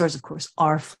 dinosaurs, of course,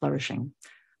 are flourishing,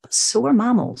 but so are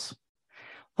mammals.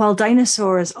 While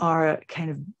dinosaurs are kind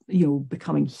of,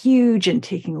 becoming huge and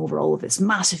taking over all of this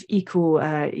massive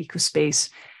ecospace,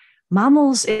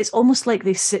 mammals, it's almost like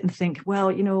they sit and think,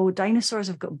 well, dinosaurs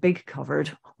have got big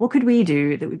covered. What could we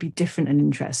do that would be different and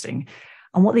interesting?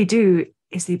 And what they do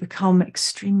is they become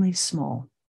extremely small.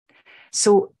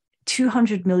 So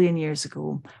 200 million years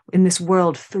ago, in this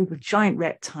world filled with giant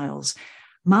reptiles,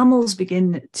 mammals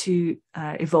begin to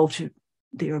evolve to,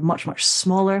 they are much, much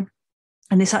smaller.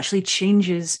 And this actually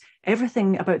changes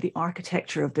everything about the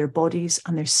architecture of their bodies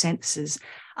and their senses.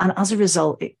 And as a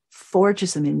result, it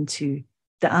forges them into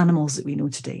the animals that we know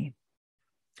today.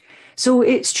 So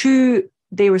it's true,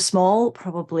 they were small,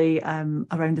 probably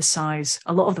around the size,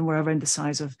 a lot of them were around the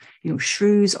size of,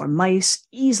 shrews or mice.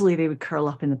 Easily they would curl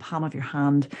up in the palm of your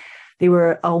hand. They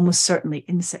were almost certainly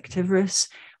insectivorous.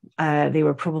 They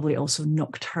were probably also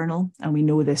nocturnal, and we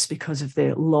know this because of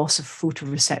the loss of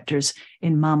photoreceptors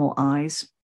in mammal eyes.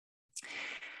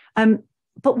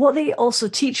 But what they also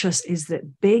teach us is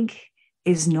that big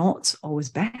is not always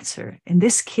better. In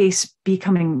this case,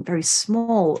 becoming very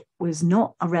small was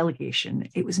not a relegation,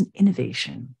 it was an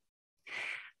innovation.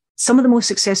 Some of the most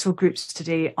successful groups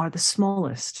today are the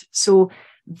smallest. So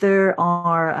there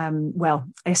are,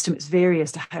 estimates vary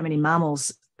as to how many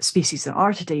mammals species there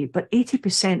are today, but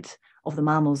 80% of the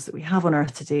mammals that we have on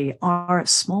Earth today are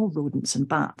small rodents and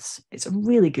bats. It's a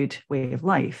really good way of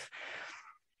life.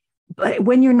 But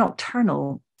when you're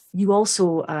nocturnal, you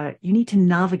also, you need to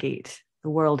navigate the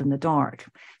world in the dark.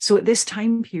 So at this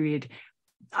time period,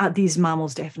 these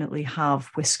mammals definitely have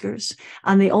whiskers,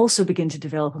 and they also begin to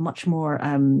develop a much more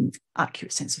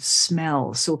accurate sense of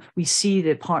smell. So we see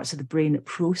the parts of the brain that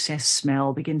process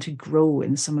smell begin to grow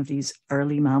in some of these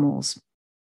early mammals.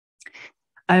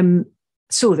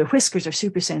 So their whiskers are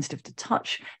super sensitive to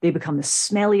touch. They become the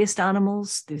smelliest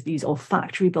animals. There's these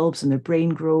olfactory bulbs in their brain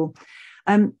grow.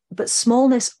 But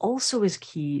smallness also is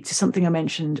key to something I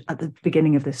mentioned at the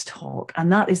beginning of this talk,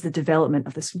 and that is the development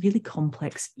of this really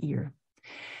complex ear.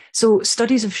 So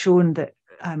studies have shown that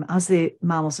as the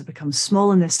mammals have become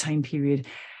small in this time period,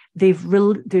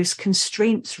 there's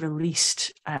constraints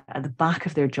released at the back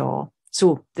of their jaw.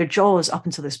 So their jaws up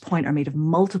until this point are made of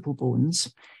multiple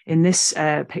bones. In this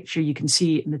picture, you can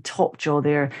see in the top jaw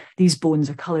there, these bones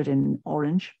are coloured in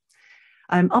orange.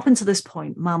 Up until this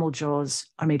point, mammal jaws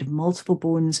are made of multiple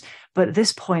bones, but at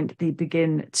this point, they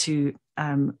begin to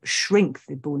shrink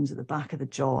the bones at the back of the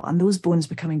jaw, and those bones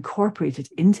become incorporated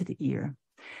into the ear.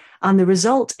 And the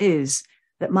result is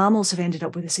that mammals have ended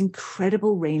up with this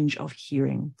incredible range of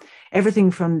hearing,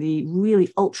 everything from the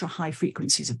really ultra high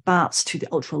frequencies of bats to the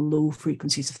ultra low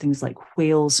frequencies of things like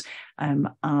whales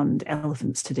and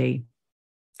elephants today.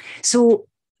 So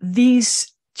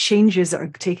these changes that are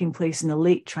taking place in the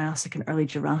late Triassic and early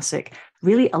Jurassic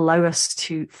really allow us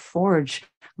to forge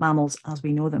mammals as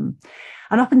we know them.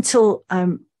 And up until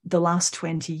the last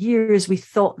 20 years, we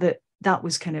thought that that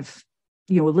was kind of,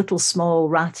 little small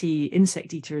ratty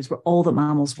insect eaters were all that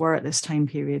mammals were at this time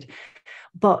period.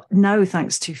 But now,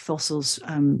 thanks to fossils,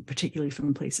 particularly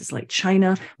from places like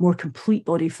China, more complete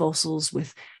body fossils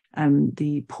with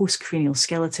the postcranial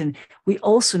skeleton, we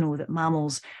also know that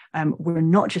mammals were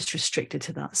not just restricted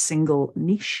to that single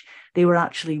niche, they were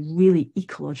actually really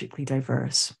ecologically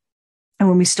diverse. And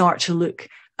when we start to look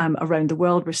around the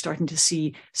world, we're starting to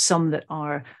see some that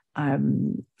are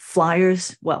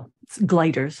flyers,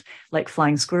 gliders, like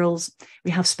flying squirrels.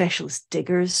 We have specialist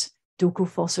diggers,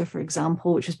 Docophosser, for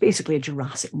example, which is basically a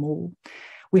Jurassic mole.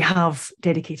 We have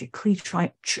dedicated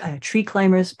tree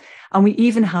climbers, and we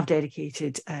even have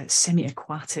dedicated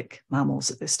semi-aquatic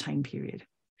mammals at this time period.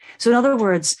 So in other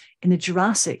words, in the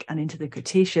Jurassic and into the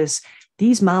Cretaceous,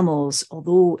 these mammals,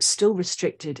 although still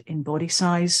restricted in body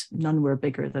size, none were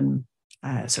bigger than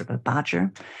sort of a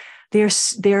badger,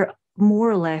 they're more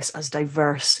or less as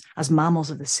diverse as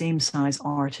mammals of the same size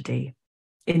are today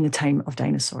in the time of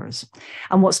dinosaurs.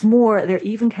 And what's more, they're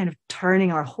even kind of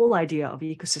turning our whole idea of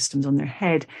ecosystems on their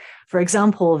head. For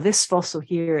example, this fossil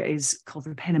here is called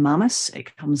Repenimammus.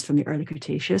 It comes from the early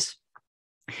Cretaceous.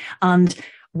 And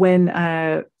when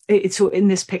so in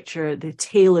this picture, the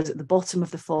tail is at the bottom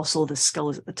of the fossil, the skull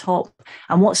is at the top,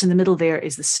 and what's in the middle there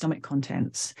is the stomach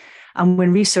contents. And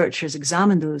when researchers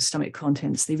examined those stomach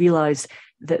contents, they realized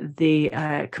that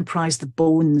they comprise the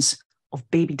bones of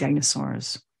baby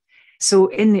dinosaurs. So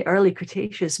in the early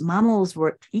Cretaceous, mammals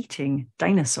were eating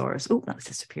dinosaurs. Oh, that's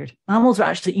disappeared. Mammals were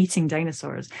actually eating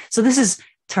dinosaurs. So this is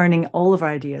turning all of our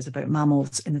ideas about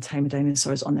mammals in the time of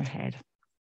dinosaurs on their head.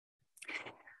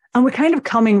 And we're kind of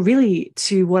coming really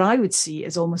to what I would see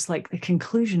as almost like the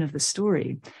conclusion of the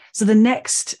story. So the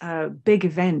next big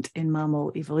event in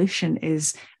mammal evolution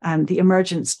is the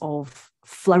emergence of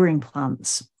flowering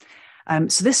plants.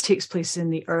 So this takes place in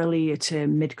the early to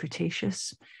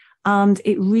mid-Cretaceous, and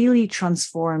it really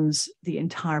transforms the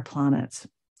entire planet.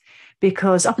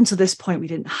 Because up until this point, we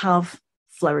didn't have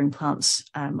flowering plants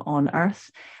on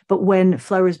Earth. But when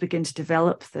flowers begin to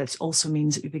develop, that also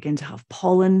means that we begin to have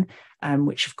pollen,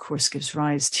 which of course gives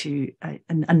rise to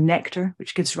a nectar,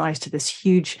 which gives rise to this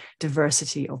huge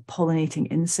diversity of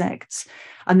pollinating insects.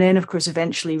 And then, of course,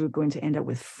 eventually we're going to end up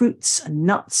with fruits and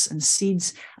nuts and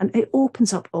seeds, and it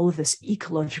opens up all of this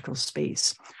ecological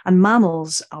space. And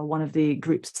mammals are one of the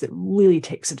groups that really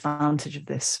takes advantage of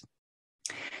this.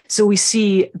 So we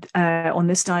see on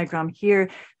this diagram here,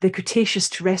 the Cretaceous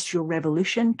Terrestrial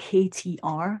Revolution,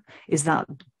 KTR, is that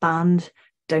band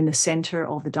down the center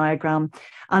of the diagram.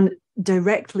 And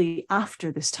directly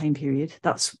after this time period,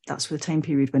 that's the time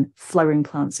period when flowering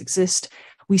plants exist,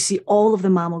 we see all of the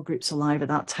mammal groups alive at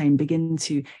that time begin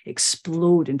to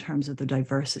explode in terms of their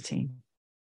diversity.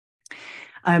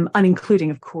 And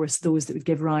including, of course, those that would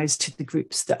give rise to the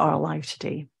groups that are alive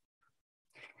today.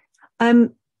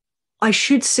 I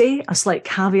should say, a slight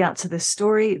caveat to this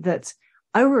story, that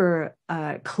our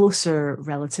closer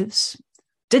relatives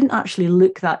didn't actually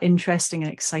look that interesting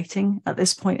and exciting at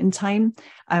this point in time.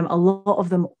 A lot of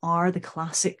them are the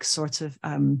classic sort of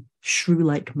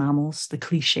shrew-like mammals, the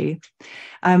cliche.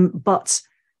 But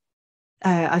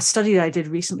a study that I did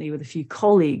recently with a few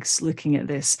colleagues looking at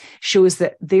this shows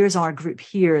that there's our group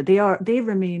here. They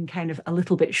remain kind of a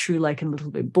little bit shrew-like and a little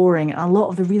bit boring. And a lot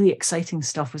of the really exciting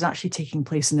stuff was actually taking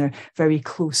place in their very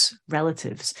close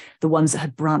relatives, the ones that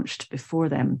had branched before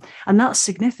them. And that's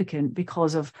significant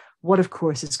because of what, of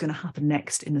course, is going to happen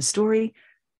next in the story,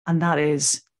 and that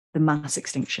is the mass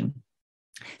extinction.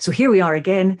 So here we are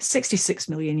again, 66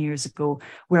 million years ago,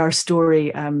 where our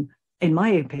story, in my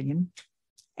opinion,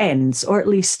 ends, or at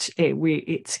least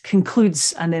it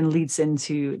concludes and then leads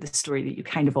into the story that you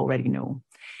kind of already know.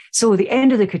 So the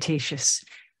end of the Cretaceous,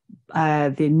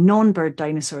 the non-bird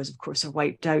dinosaurs, of course, are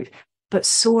wiped out, but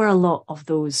so are a lot of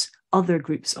those other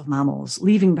groups of mammals,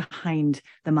 leaving behind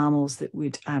the mammals that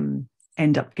would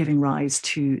end up giving rise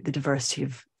to the diversity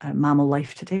of mammal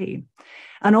life today.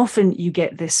 And often you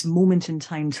get this moment in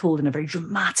time told in a very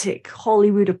dramatic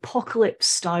Hollywood apocalypse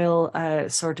style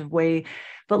sort of way.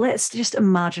 But let's just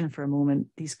imagine for a moment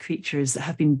these creatures that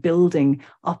have been building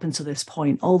up until this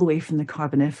point, all the way from the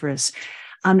Carboniferous.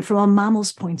 And from a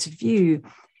mammal's point of view,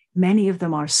 many of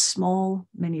them are small,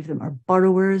 many of them are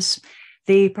burrowers.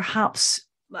 They perhaps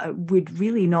would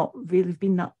really not really have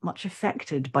been that much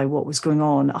affected by what was going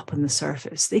on up on the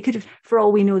surface. They could have, for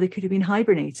all we know, they could have been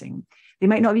hibernating. They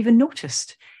might not have even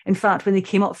noticed. In fact, when they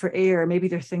came up for air, maybe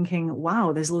they're thinking,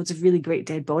 wow, there's loads of really great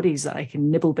dead bodies that I can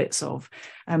nibble bits of.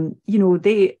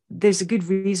 There's a good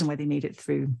reason why they made it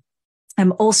through.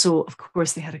 Also, of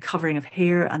course, they had a covering of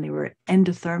hair and they were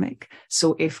endothermic.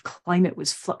 So if climate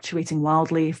was fluctuating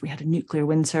wildly, if we had a nuclear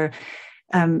winter,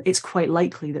 it's quite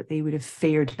likely that they would have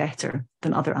fared better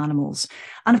than other animals.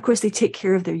 And of course, they take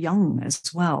care of their young as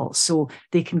well. So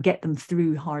they can get them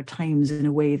through hard times in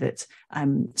a way that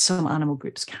some animal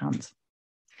groups can't.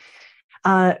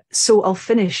 So I'll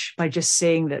finish by just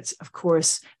saying that, of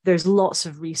course, there's lots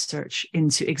of research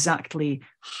into exactly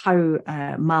how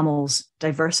mammals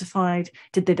diversified.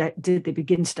 Did they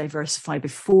begin to diversify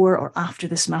before or after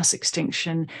this mass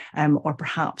extinction? Or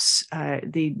perhaps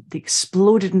they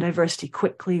exploded in diversity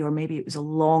quickly, or maybe it was a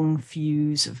long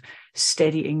fuse of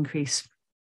steady increase.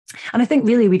 And I think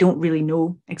really we don't really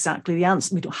know exactly the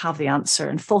answer. We don't have the answer,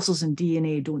 and fossils and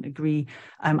DNA don't agree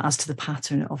as to the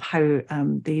pattern of how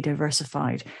they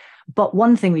diversified. But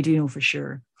one thing we do know for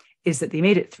sure is that they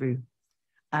made it through,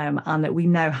 and that we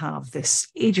now have this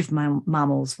age of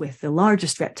mammals with the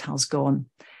largest reptiles gone,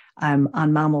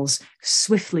 and mammals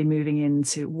swiftly moving in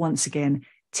to once again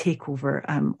take over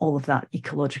all of that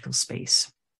ecological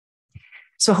space.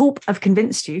 So I hope I've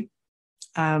convinced you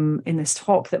in this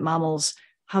talk that mammals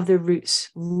have their roots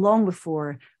long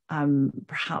before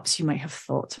perhaps you might have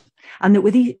thought. And that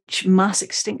with each mass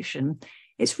extinction,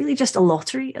 it's really just a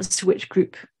lottery as to which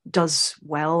group does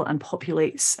well and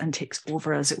populates and takes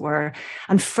over, as it were.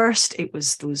 And first it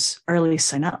was those early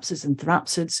synapsids and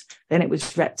therapsids, then it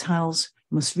was reptiles,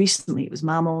 most recently it was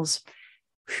mammals.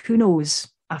 Who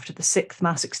knows, after the 6th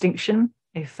mass extinction,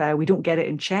 if we don't get it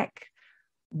in check,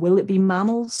 will it be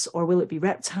mammals, or will it be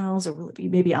reptiles, or will it be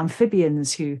maybe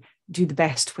amphibians who do the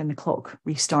best when the clock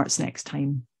restarts next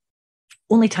time?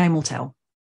 Only time will tell.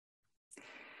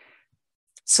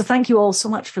 So thank you all so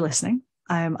much for listening,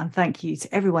 and thank you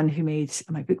to everyone who made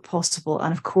my book possible.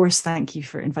 And of course, thank you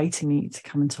for inviting me to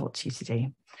come and talk to you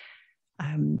today.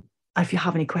 If you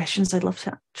have any questions, I'd love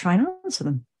to try and answer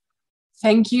them.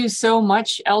 Thank you so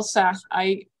much, Elsa.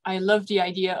 I love the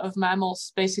idea of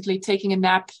mammals basically taking a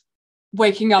nap,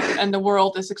 waking up, and the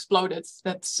world has exploded.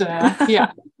 That's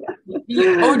yeah.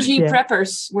 The OG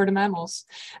preppers were the mammals.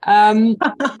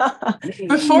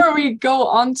 Before we go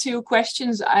on to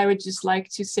questions, I would just like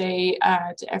to say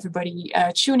to everybody,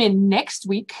 tune in next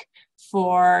week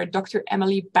for Dr.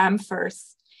 Emily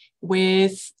Bamforth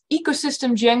with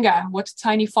Ecosystem Jenga, what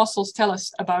tiny fossils tell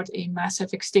us about a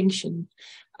massive extinction.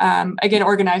 Again,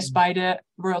 organized by the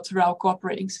Royal Tyrrell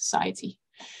Cooperating Society.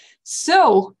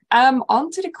 So,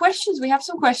 on to the questions. We have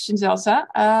some questions, Elsa.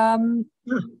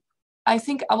 I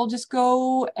think I will just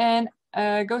go and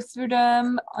go through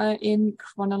them in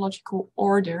chronological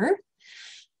order.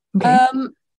 Okay.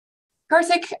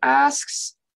 Karthik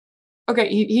asks, okay,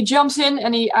 he jumps in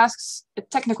and he asks a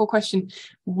technical question.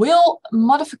 Will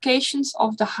modifications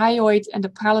of the hyoid and the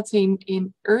palatine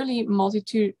in early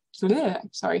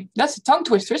sorry, that's a tongue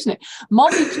twister, isn't it?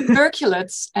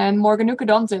 Multituberculates and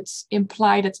morganucodontids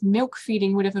imply that milk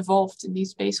feeding would have evolved in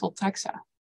these basal taxa.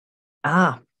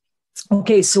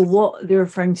 Okay, so what they're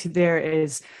referring to there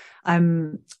is,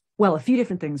 well, a few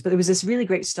different things, but there was this really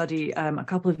great study a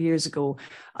couple of years ago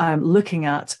looking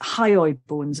at hyoid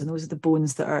bones, and those are the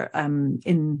bones that are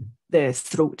in the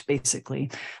throat, basically.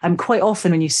 Quite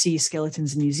often when you see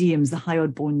skeletons in museums, the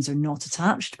hyoid bones are not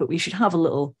attached, but we should have a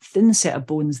little thin set of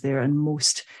bones there in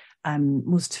most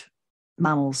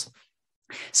mammals.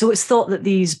 So it's thought that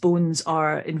these bones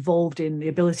are involved in the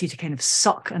ability to kind of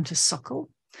suck and to suckle.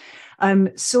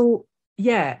 So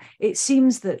yeah, it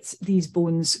seems that these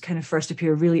bones kind of first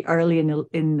appear really early in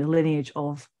the lineage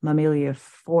of mammalia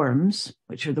forms,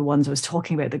 which are the ones I was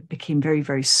talking about that became very,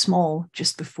 very small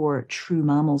just before true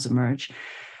mammals emerge.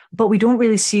 But we don't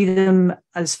really see them,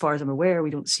 as far as I'm aware,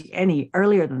 we don't see any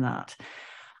earlier than that.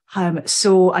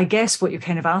 So I guess what you're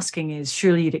kind of asking is,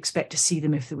 surely you'd expect to see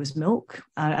them if there was milk,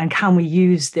 and can we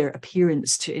use their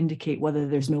appearance to indicate whether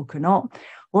there's milk or not?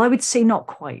 Well, I would say not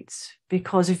quite,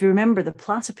 because if you remember the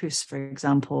platypus, for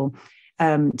example,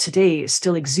 today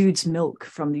still exudes milk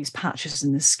from these patches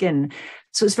in the skin.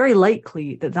 So it's very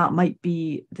likely that that might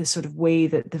be the sort of way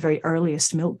that the very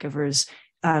earliest milk givers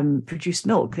produced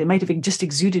milk. They might have just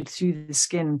exuded through the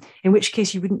skin, in which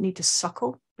case you wouldn't need to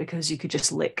suckle because you could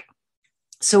just lick.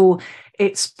 So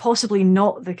it's possibly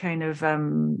not the kind of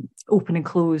open and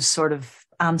close sort of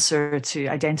answer to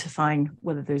identifying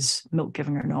whether there's milk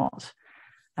giving or not.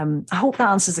 I hope that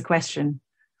answers the question.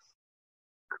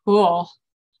 Cool.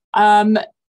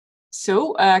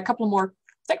 So a couple more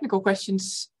technical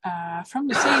questions from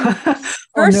the same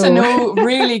person who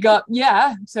really got,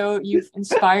 so you've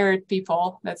inspired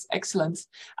people. That's excellent.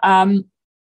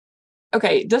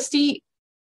 Okay, does the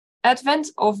advent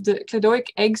of the cladoic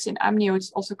eggs in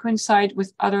amniotes also coincide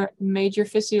with other major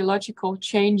physiological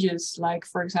changes, like,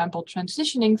 for example,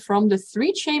 transitioning from the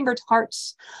 3-chambered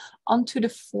hearts onto the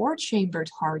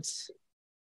 4-chambered hearts?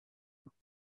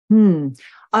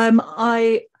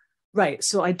 Right.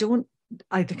 So I don't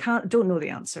know the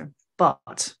answer,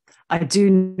 but I do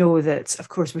know that, of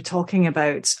course, we're talking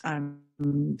about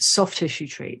soft tissue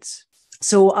traits.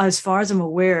 So as far as I'm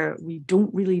aware, we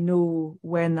don't really know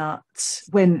when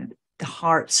the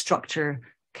heart structure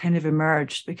kind of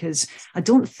emerged, because I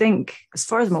don't think, as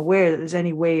far as I'm aware, that there's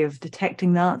any way of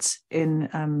detecting that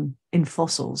in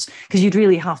fossils, because you'd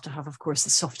really have to have, of course,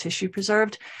 the soft tissue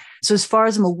preserved. So as far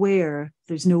as I'm aware,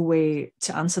 there's no way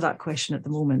to answer that question at the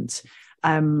moment.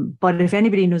 But if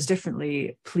anybody knows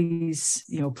differently, please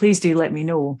do let me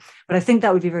know. But I think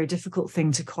that would be a very difficult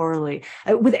thing to correlate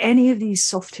with any of these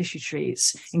soft tissue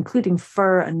traits, including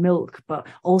fur and milk, but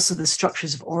also the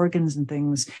structures of organs and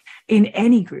things in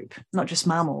any group, not just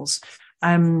mammals.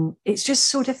 It's just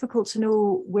so difficult to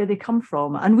know where they come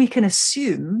from. And we can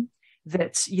assume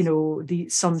that,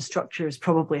 some structures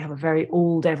probably have a very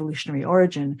old evolutionary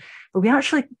origin, but we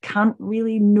actually can't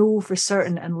really know for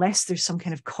certain unless there's some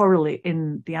kind of correlate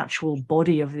in the actual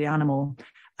body of the animal.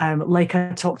 Like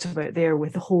I talked about there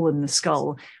with the hole in the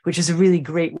skull, which is a really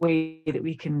great way that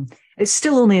we can, it's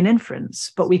still only an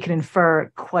inference, but we can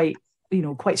infer quite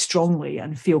strongly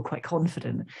and feel quite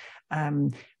confident.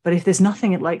 But if there's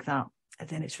nothing like that,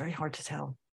 then it's very hard to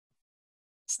tell.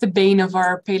 It's the bane of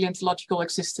our paleontological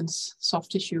existence,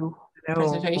 soft tissue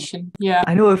preservation. Yeah,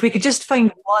 I know. If we could just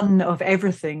find one of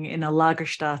everything in a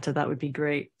Lagerstätte, that would be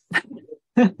great.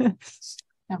 That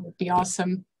would be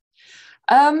awesome.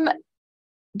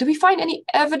 Do we find any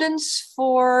evidence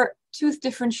for tooth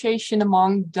differentiation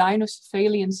among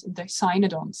dinocephalians and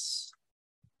dicynodonts?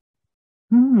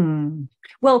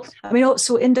 Well, I mean,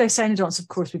 so in dicynodonts, of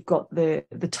course, we've got the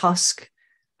tusk,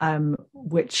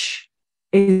 which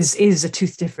is a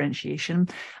tooth differentiation.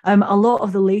 A lot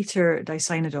of the later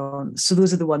dicynodonts, so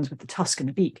those are the ones with the tusk and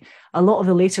the beak, a lot of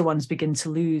the later ones begin to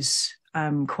lose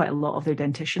quite a lot of their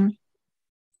dentition.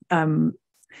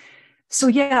 So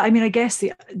yeah, I mean, I guess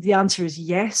the answer is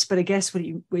yes, but I guess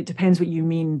it depends what you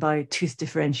mean by tooth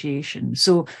differentiation.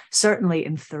 So certainly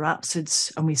in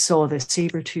therapsids, and we saw the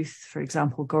saber tooth, for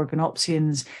example,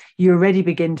 Gorgonopsians, you already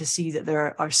begin to see that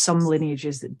there are some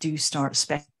lineages that do start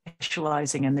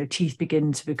specializing, and their teeth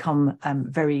begin to become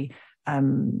very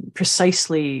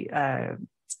precisely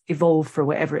evolved for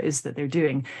whatever it is that they're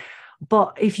doing.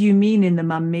 But if you mean in the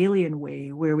mammalian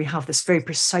way, where we have this very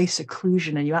precise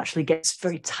occlusion and you actually get this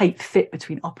very tight fit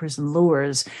between uppers and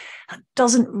lowers, that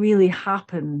doesn't really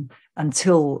happen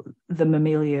until the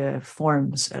mammalia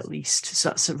forms, at least. So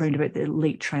that's around about the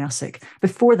late Triassic.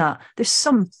 Before that, there's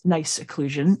some nice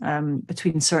occlusion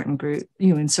between certain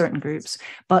in certain groups,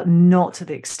 but not to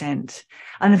the extent.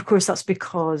 And of course, that's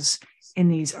because in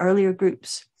these earlier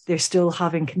groups, they're still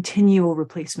having continual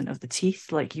replacement of the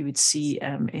teeth, like you would see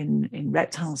in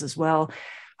reptiles as well.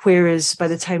 Whereas by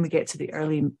the time we get to the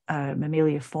early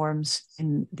mammalia forms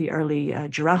in the early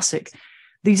Jurassic,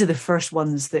 these are the first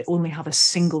ones that only have a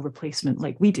single replacement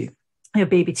like we do. They have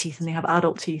baby teeth and they have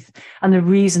adult teeth. And the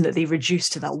reason that they reduce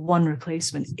to that one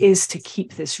replacement is to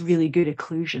keep this really good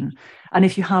occlusion. And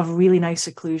if you have really nice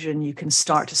occlusion, you can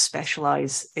start to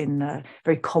specialize in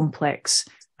very complex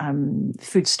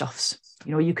foodstuffs.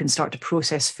 You can start to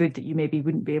process food that you maybe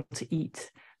wouldn't be able to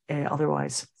eat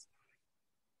otherwise.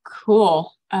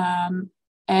 Cool. And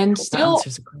still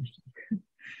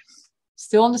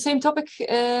on the same topic,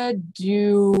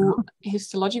 do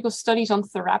histological studies on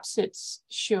therapsids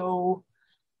show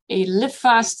a live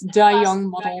fast, die young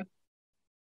model?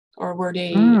 Or were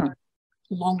they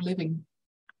long living?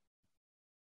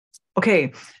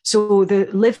 Okay, so the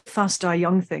live fast, die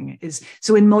young thing is,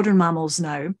 so in modern mammals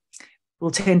now,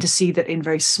 we'll tend to see that in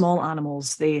very small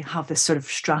animals, they have this sort of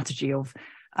strategy of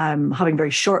having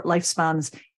very short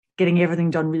lifespans, getting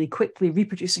everything done really quickly,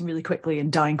 reproducing really quickly,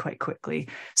 and dying quite quickly.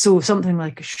 So something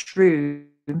like a shrew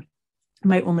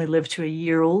might only live to a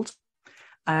year old,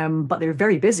 but they're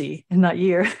very busy in that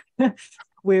year.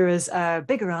 Whereas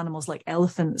bigger animals like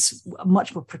elephants,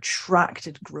 much more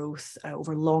protracted growth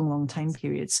over long, long time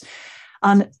periods.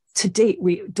 And to date,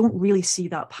 we don't really see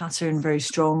that pattern very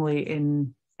strongly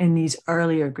in these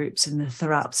earlier groups, in the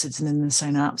therapsids and in the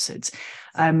synapsids.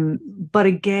 But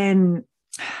again,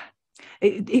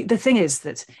 the thing is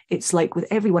that it's like with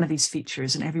every one of these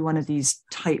features and every one of these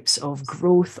types of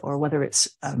growth, or whether it's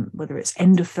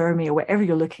endothermy or whatever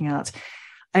you're looking at,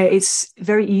 it's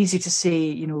very easy to say,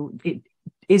 it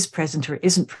is present or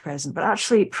isn't present, but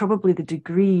actually probably the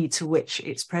degree to which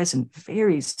it's present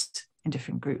varies in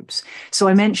different groups. So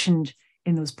I mentioned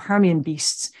in those Permian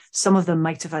beasts, some of them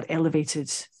might have had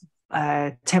elevated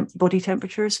body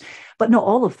temperatures, but not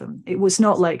all of them. It was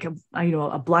not like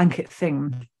a blanket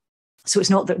thing. So it's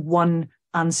not that one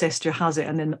ancestor has it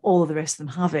and then all of the rest of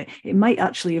them have it. It might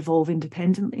actually evolve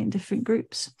independently in different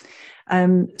groups.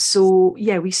 So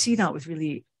yeah, we see that with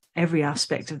really every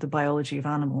aspect of the biology of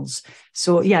animals.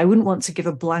 So yeah, I wouldn't want to give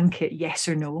a blanket yes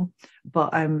or no,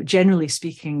 but generally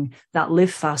speaking, that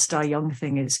live fast, die young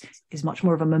thing is much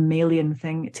more of a mammalian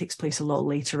thing. It takes place a lot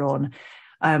later on.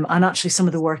 And actually some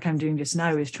of the work I'm doing just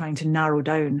now is trying to narrow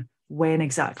down when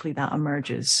exactly that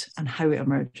emerges and how it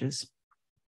emerges.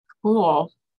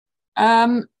 Cool.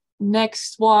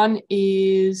 Next one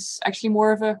is actually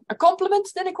more of a compliment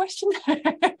than a question.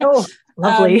 Oh,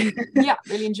 lovely. Yeah,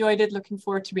 really enjoyed it. Looking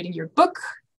forward to reading your book,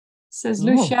 says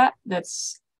Lucia.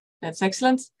 That's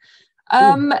excellent.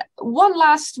 One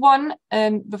last one,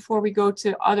 and before we go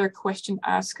to other question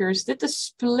askers, did the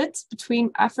split between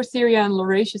Afrotheria and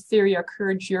Lauraceatheria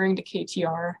occur during the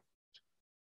KTR?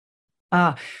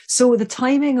 So the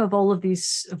timing of all of the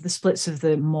splits of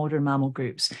the modern mammal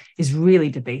groups is really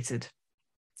debated.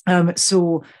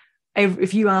 So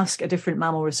if you ask a different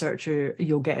mammal researcher,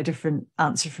 you'll get a different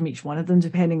answer from each one of them,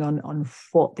 depending on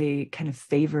what they kind of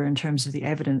favor in terms of the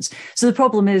evidence. So the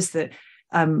problem is that,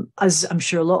 as I'm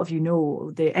sure a lot of you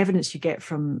know, the evidence you get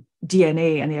from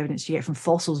DNA and the evidence you get from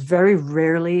fossils very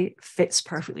rarely fits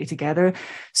perfectly together.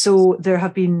 So there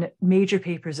have been major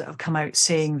papers that have come out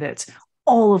saying that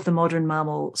all of the modern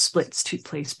mammal splits took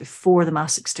place before the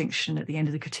mass extinction at the end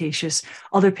of the Cretaceous.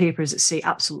 Other papers that say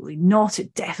absolutely not,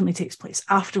 it definitely takes place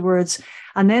afterwards.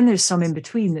 And then there's some in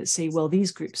between that say, well,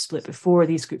 these groups split before,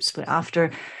 these groups split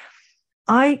after.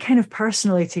 I kind of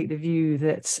personally take the view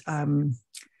that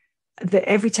that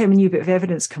every time a new bit of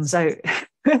evidence comes out,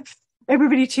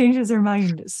 everybody changes their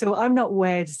mind. So I'm not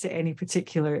wed to any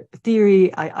particular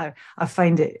theory. I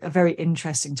find it a very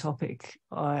interesting topic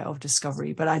of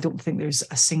discovery, but I don't think there's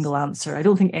a single answer. I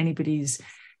don't think anybody's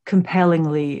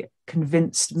compellingly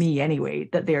convinced me anyway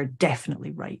that they are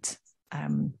definitely right.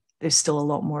 There's still a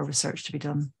lot more research to be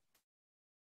done.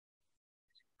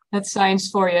 That's science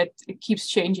for you. It keeps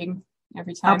changing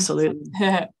every time. Absolutely.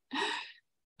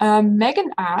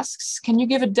 Megan asks, can you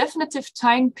give a definitive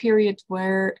time period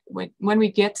when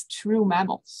we get true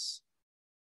mammals?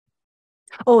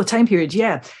 Oh, time period,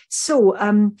 yeah. So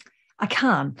I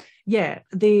can, yeah.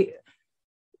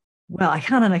 I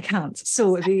can and I can't.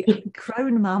 So the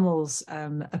crown mammals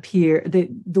appear,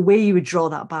 the way you would draw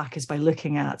that back is by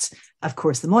looking at, of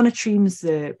course, the monotremes,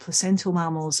 the placental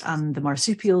mammals, and the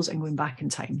marsupials, and going back in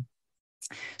time.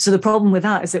 So the problem with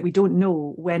that is that we don't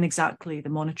know when exactly the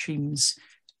monotremes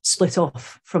split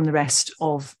off from the rest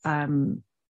of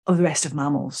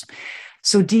mammals.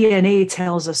 So DNA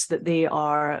tells us that they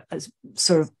are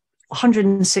sort of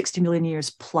 160 million years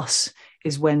plus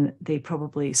is when they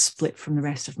probably split from the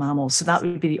rest of mammals. So that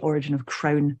would be the origin of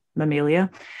crown mammalia.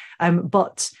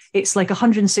 But it's like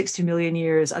 160 million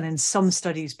years, and then some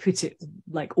studies put it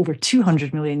like over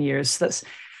 200 million years. So that's,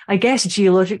 I guess,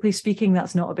 geologically speaking,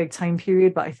 that's not a big time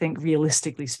period, but I think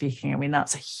realistically speaking, I mean,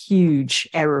 that's a huge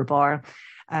error bar.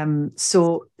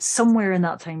 So somewhere in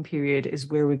that time period is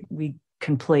where we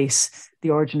can place the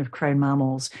origin of crown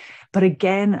mammals. But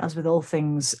again, as with all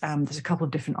things, there's a couple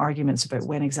of different arguments about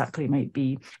when exactly it might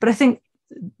be. But I think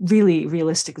really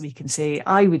realistically, we can say,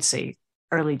 I would say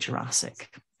early Jurassic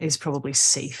is probably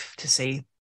safe to say.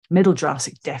 Middle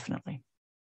Jurassic, definitely.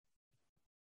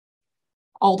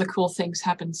 All the cool things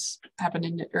happen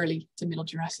in the early to middle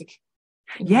Jurassic.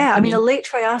 Yeah, I mean, a late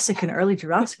Triassic and early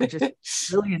Jurassic are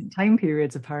just brilliant time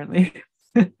periods, apparently.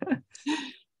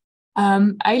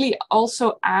 Eiley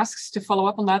also asks, to follow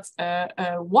up on that,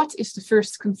 what is the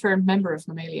first confirmed member of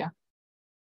Mammalia?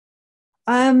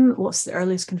 What's the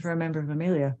earliest confirmed member of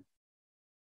Mammalia?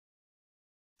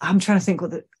 I'm trying to think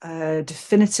what the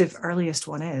definitive earliest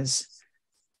one is.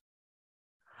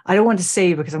 I don't want to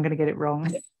say because I'm going to get it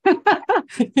wrong.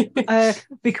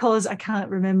 Because I can't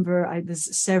remember.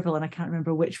 There's several and I can't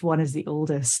remember which one is the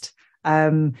oldest.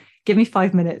 Give me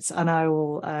 5 minutes and I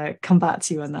will come back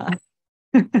to you on that.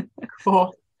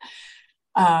 Cool.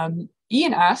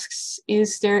 Ian asks,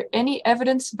 is there any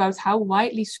evidence about how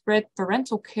widely spread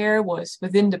parental care was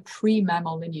within the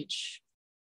pre-mammal lineage?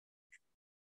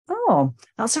 Oh,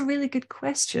 that's a really good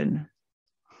question.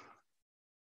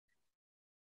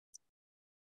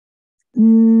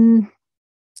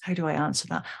 How do I answer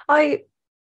that? I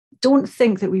don't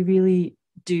think that we really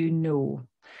do know.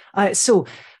 So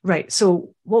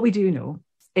what we do know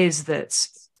is that,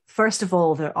 first of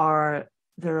all, there's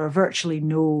virtually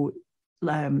no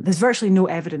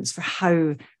evidence for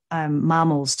how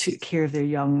mammals took care of their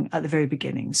young at the very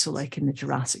beginning. So like in the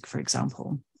Jurassic, for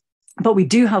example. But we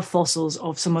do have fossils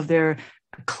of some of their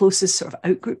closest sort of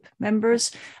outgroup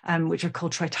members, which are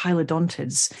called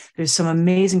tritylodontids. There's some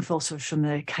amazing fossils from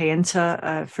the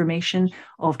Kayenta formation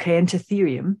of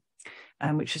Kayentatherium,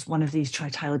 which is one of these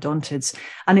tritylodontids.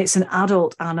 And it's an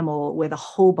adult animal with a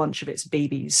whole bunch of its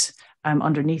babies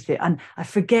underneath it. And I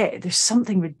forget, there's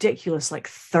something ridiculous, like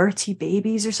 30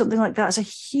 babies or something like that. It's a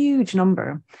huge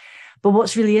number. But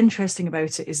what's really interesting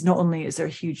about it is not only is there a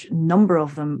huge number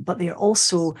of them, but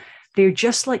they're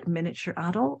just like miniature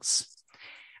adults.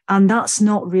 And that's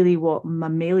not really what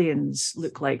mammalians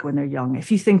look like when they're young.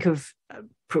 If you think of,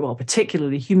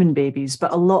 particularly human babies,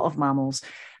 but a lot of mammals,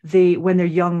 when they're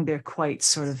young, they're quite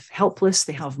sort of helpless.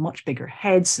 They have much bigger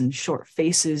heads and short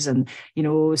faces and,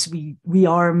 wee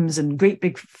arms and great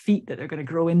big feet that they're going to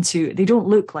grow into. They don't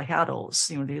look like adults.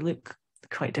 They look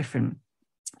quite different.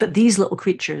 But these little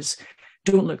creatures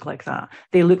don't look like that.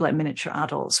 They look like miniature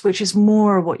adults, which is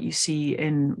more what you see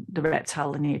in the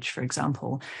reptile lineage, for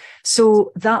example.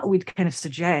 So that would kind of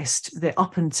suggest that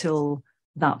up until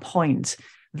that point,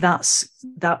 that's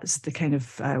the kind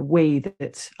of way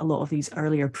that a lot of these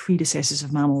earlier predecessors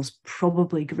of mammals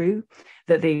probably grew,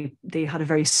 that they had a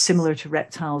very similar to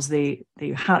reptiles. They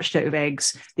hatched out of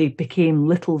eggs, they became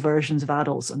little versions of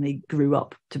adults, and they grew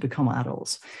up to become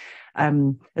adults.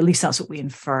 At least that's what we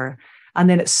infer. And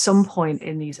then at some point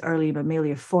in these early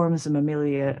mammalia forms, the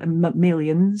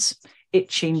mammalians, it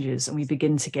changes, and we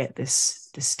begin to get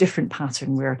this different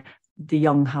pattern where the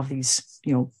young have these,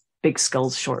 big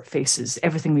skulls, short faces,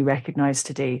 everything we recognize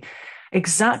today.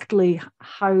 Exactly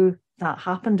how that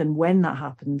happened and when that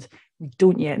happened, we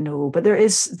don't yet know. But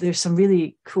there's some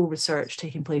really cool research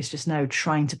taking place just now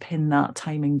trying to pin that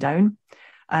timing down.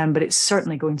 But it's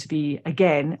certainly going to be,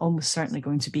 again, almost certainly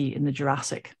going to be in the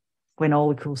Jurassic when all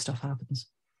the cool stuff happens.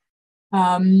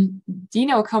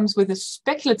 Dino comes with a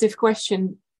speculative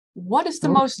question. What is the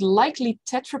most likely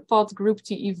tetrapod group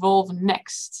to evolve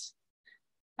next?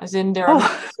 As in there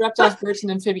are reptiles, birds,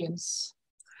 and amphibians.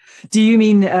 Do you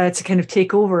mean to kind of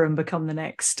take over and become the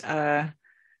next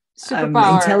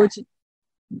superpower? Intelligent?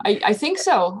 I think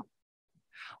so.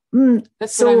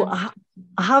 So I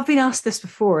have been asked this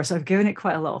before, so I've given it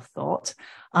quite a lot of thought,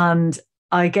 and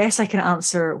I guess I can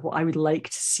answer what I would like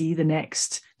to see the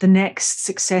next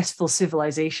successful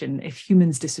civilization if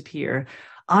humans disappear.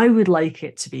 I would like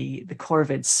it to be the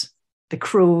corvids, the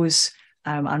crows,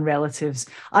 and relatives.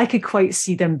 I could quite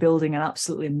see them building an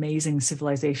absolutely amazing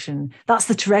civilization. That's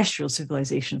the terrestrial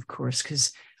civilization, of course,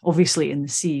 because obviously in the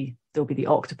sea there'll be the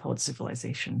octopod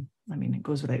civilization. I mean, it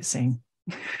goes without saying.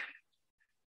 But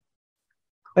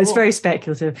it's very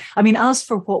speculative. I mean, as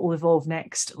for what will evolve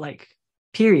next, like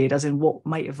period, as in what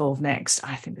might evolve next,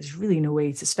 I think there's really no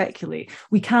way to speculate.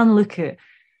 We can look at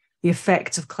the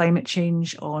effects of climate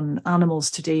change on animals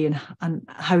today and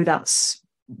how that's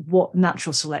what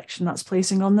natural selection that's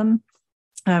placing on them.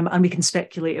 And we can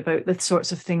speculate about the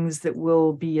sorts of things that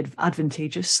will be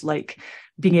advantageous, like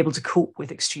being able to cope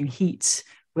with extreme heat,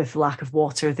 with lack of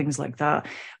water, things like that.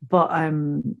 But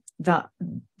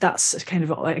that's kind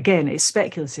of, again, it's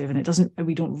speculative, and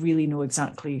we don't really know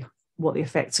exactly what the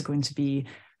effects are going to be.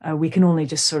 We can only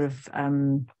just sort of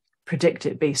predict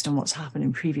it based on what's happened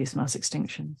in previous mass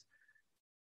extinctions.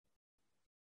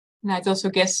 And I'd also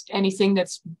guess anything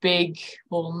that's big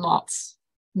will not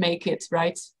make it,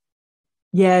 right?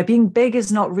 Yeah, being big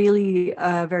is not really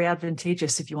very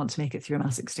advantageous if you want to make it through a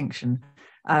mass extinction.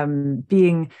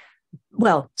 Being,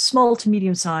 well, small to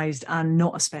medium-sized and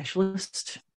not a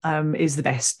specialist is the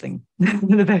best thing,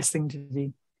 the best thing to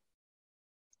do.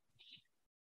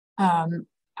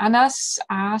 Anas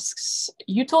asks,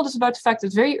 you told us about the fact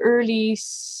that very early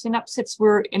synapsids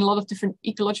were in a lot of different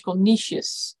ecological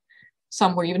niches.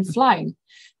 Some were even flying.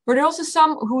 Were there also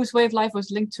some whose way of life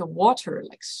was linked to water,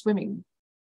 like swimming?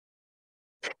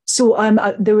 So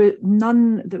there were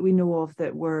none that we know of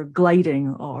that were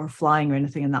gliding or flying or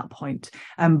anything in that point,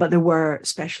 but there were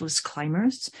specialist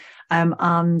climbers.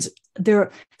 And so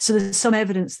there's some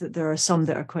evidence that there are some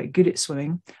that are quite good at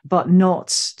swimming, but not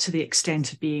to the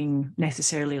extent of being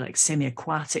necessarily like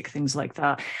semi-aquatic, things like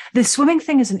that. The swimming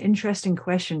thing is an interesting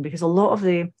question because a lot of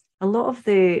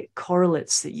the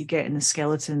correlates that you get in the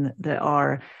skeleton that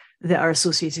are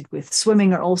associated with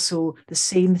swimming are also the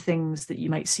same things that you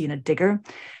might see in a digger.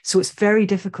 So it's very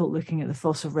difficult looking at the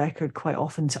fossil record quite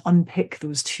often to unpick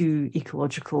those two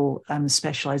ecological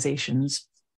specializations.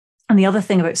 And the other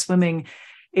thing about swimming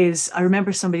is I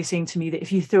remember somebody saying to me that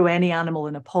if you throw any animal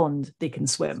in a pond, they can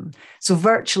swim. So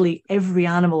virtually every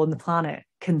animal on the planet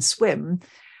can swim.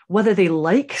 Whether they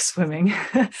like swimming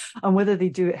and whether they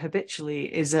do it habitually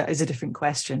is a different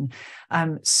question.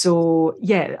 So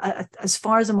yeah, as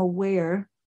far as I'm aware,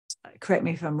 correct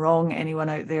me if I'm wrong, anyone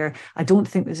out there, I don't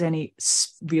think there's any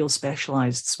real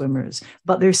specialized swimmers,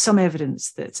 but there's some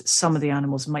evidence that some of the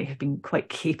animals might have been quite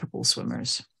capable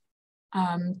swimmers.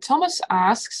 Thomas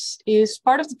asks, is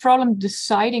part of the problem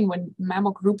deciding when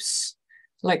mammal groups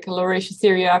like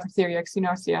Lauraceatheria, Avitheria,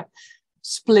 Xenarthia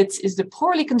split is the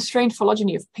poorly constrained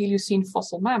phylogeny of Paleocene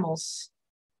fossil mammals,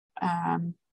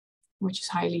 which is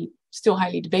still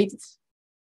highly debated.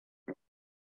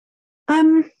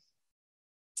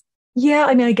 Yeah,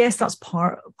 I mean, I guess that's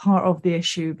part of the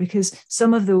issue because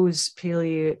some of those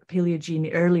early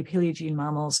Paleogene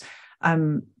mammals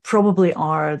probably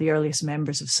are the earliest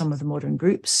members of some of the modern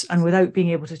groups, and without being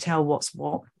able to tell what's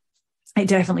what, it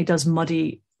definitely does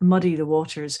muddy the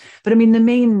waters. But I mean, the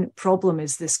main problem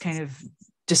is this kind of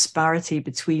disparity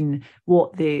between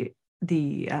what the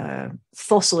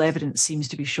fossil evidence seems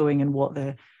to be showing and what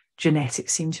the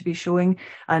genetics seem to be showing.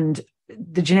 And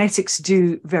the genetics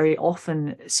do very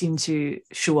often seem to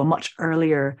show a much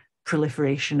earlier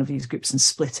proliferation of these groups and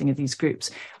splitting of these groups,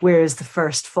 whereas the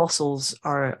first fossils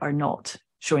are not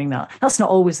showing that. That's not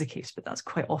always the case, but that's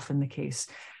quite often the case.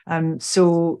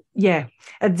 So yeah,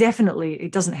 definitely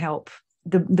it doesn't help.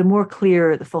 The more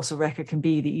clear the fossil record can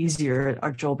be, the easier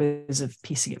our job is of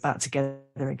piecing it back together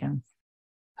again.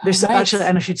 There's actually,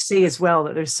 and I should say as well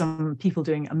that there's some people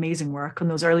doing amazing work on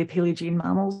those early Paleogene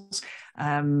mammals.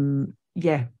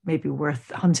 Yeah, maybe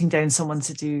worth hunting down someone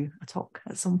to do a talk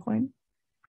at some point.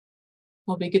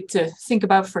 Will be good to think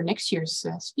about for next year's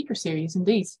speaker series,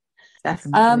 indeed.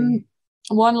 Definitely.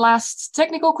 One last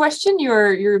technical question.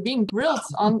 You're being grilled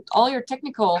on all your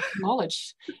technical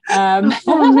knowledge. Oh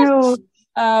no.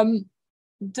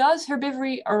 Does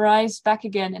herbivory arise back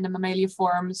again in the mammalia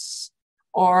forms,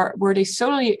 or were they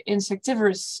solely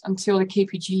insectivorous until the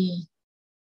KPG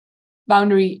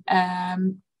boundary?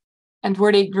 And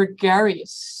were they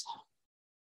gregarious?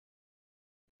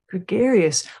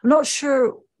 Gregarious. I'm not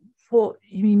sure what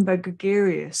you mean by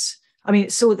gregarious. I mean,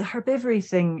 so the herbivory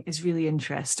thing is really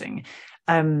interesting.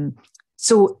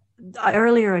 So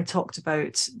earlier I talked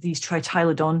about these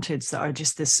tritylodontids that are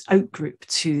just this outgroup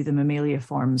to the mammalia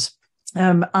forms.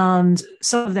 And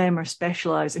some of them are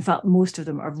specialized. In fact, most of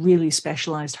them are really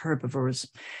specialized herbivores.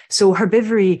 So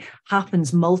herbivory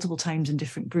happens multiple times in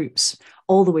different groups,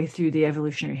 all the way through the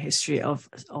evolutionary history of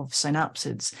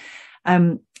synapsids.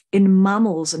 In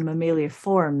mammals and mammalia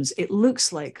forms, it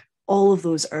looks like all of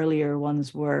those earlier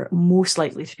ones were most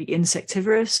likely to be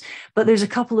insectivorous, but there's a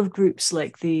couple of groups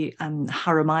like the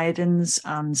haramyidins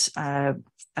and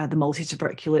the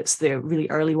multituberculates, the really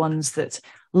early ones that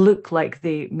look like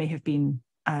they may have been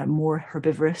more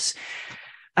herbivorous.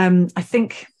 I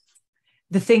think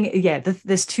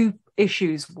there's two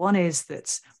issues. One is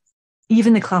that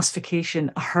even the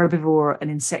classification, a herbivore, an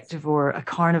insectivore, a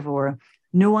carnivore,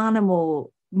 no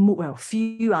animal, well,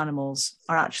 few animals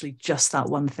are actually just that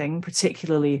one thing,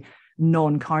 particularly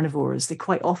non-carnivores. They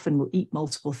quite often will eat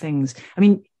multiple things. I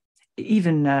mean,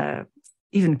 even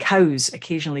cows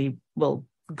occasionally will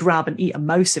grab and eat a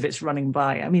mouse if it's running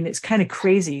by. I mean, it's kind of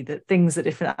crazy that things that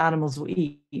different animals will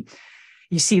eat.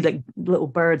 You see like little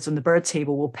birds on the bird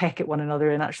table will peck at one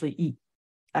another and actually eat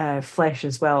flesh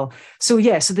as well. So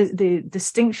the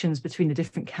distinctions between the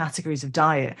different categories of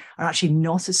diet are actually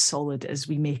not as solid as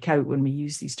we make out when we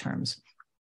use these terms.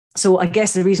 So I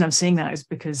guess the reason I'm saying that is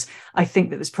because I think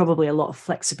that there's probably a lot of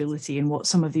flexibility in what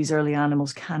some of these early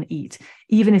animals can eat.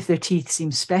 Even if their teeth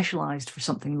seem specialized for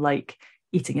something like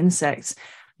eating insects,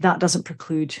 that doesn't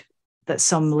preclude that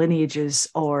some lineages,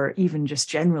 or even just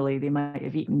generally, they might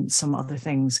have eaten some other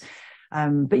things.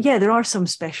 But yeah, there are some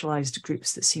specialized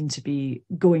groups that seem to be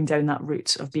going down that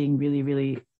route of being really,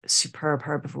 really superb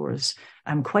herbivores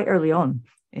quite early on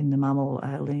in the mammal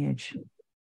lineage.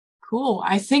 Cool.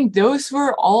 I think those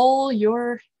were all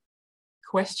your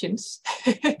questions.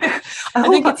 I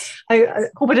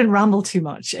hope I didn't ramble too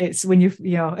much. It's when you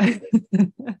know.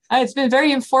 It's been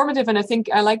very informative, and I think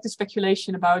I like the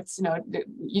speculation about,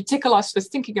 you tickle us with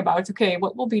thinking about, okay,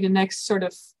 what will be the next sort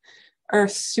of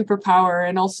Earth superpower?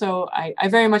 And also I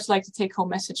very much like the take home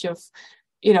message of,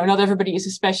 not everybody is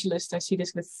a specialist. I see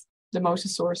this with the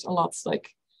mosasaurs a lot. Like,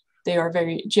 they are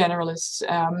very generalists.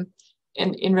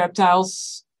 In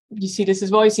reptiles, you see this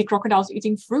as well. You see crocodiles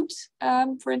eating fruit,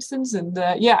 for instance, and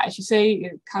as you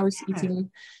say, cows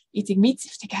eating meat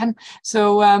if they can.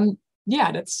 So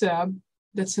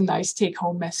that's a nice take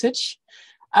home message.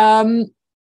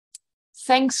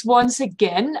 Thanks once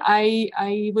again.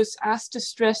 I was asked to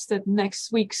stress that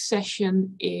next week's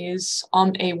session is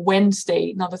on a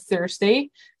Wednesday, not a Thursday,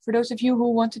 for those of you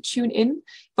who want to tune in,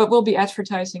 but we'll be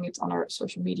advertising it on our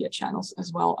social media channels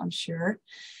as well, I'm sure.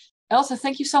 Elsa,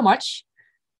 thank you so much.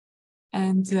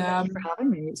 And thank you for having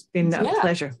me. It's been a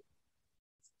pleasure.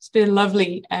 It's been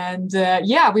lovely. And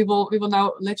we will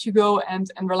now let you go and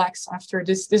relax after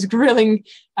this grilling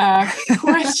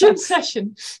question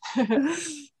session.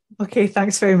 Okay,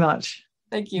 thanks very much.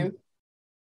 Thank you.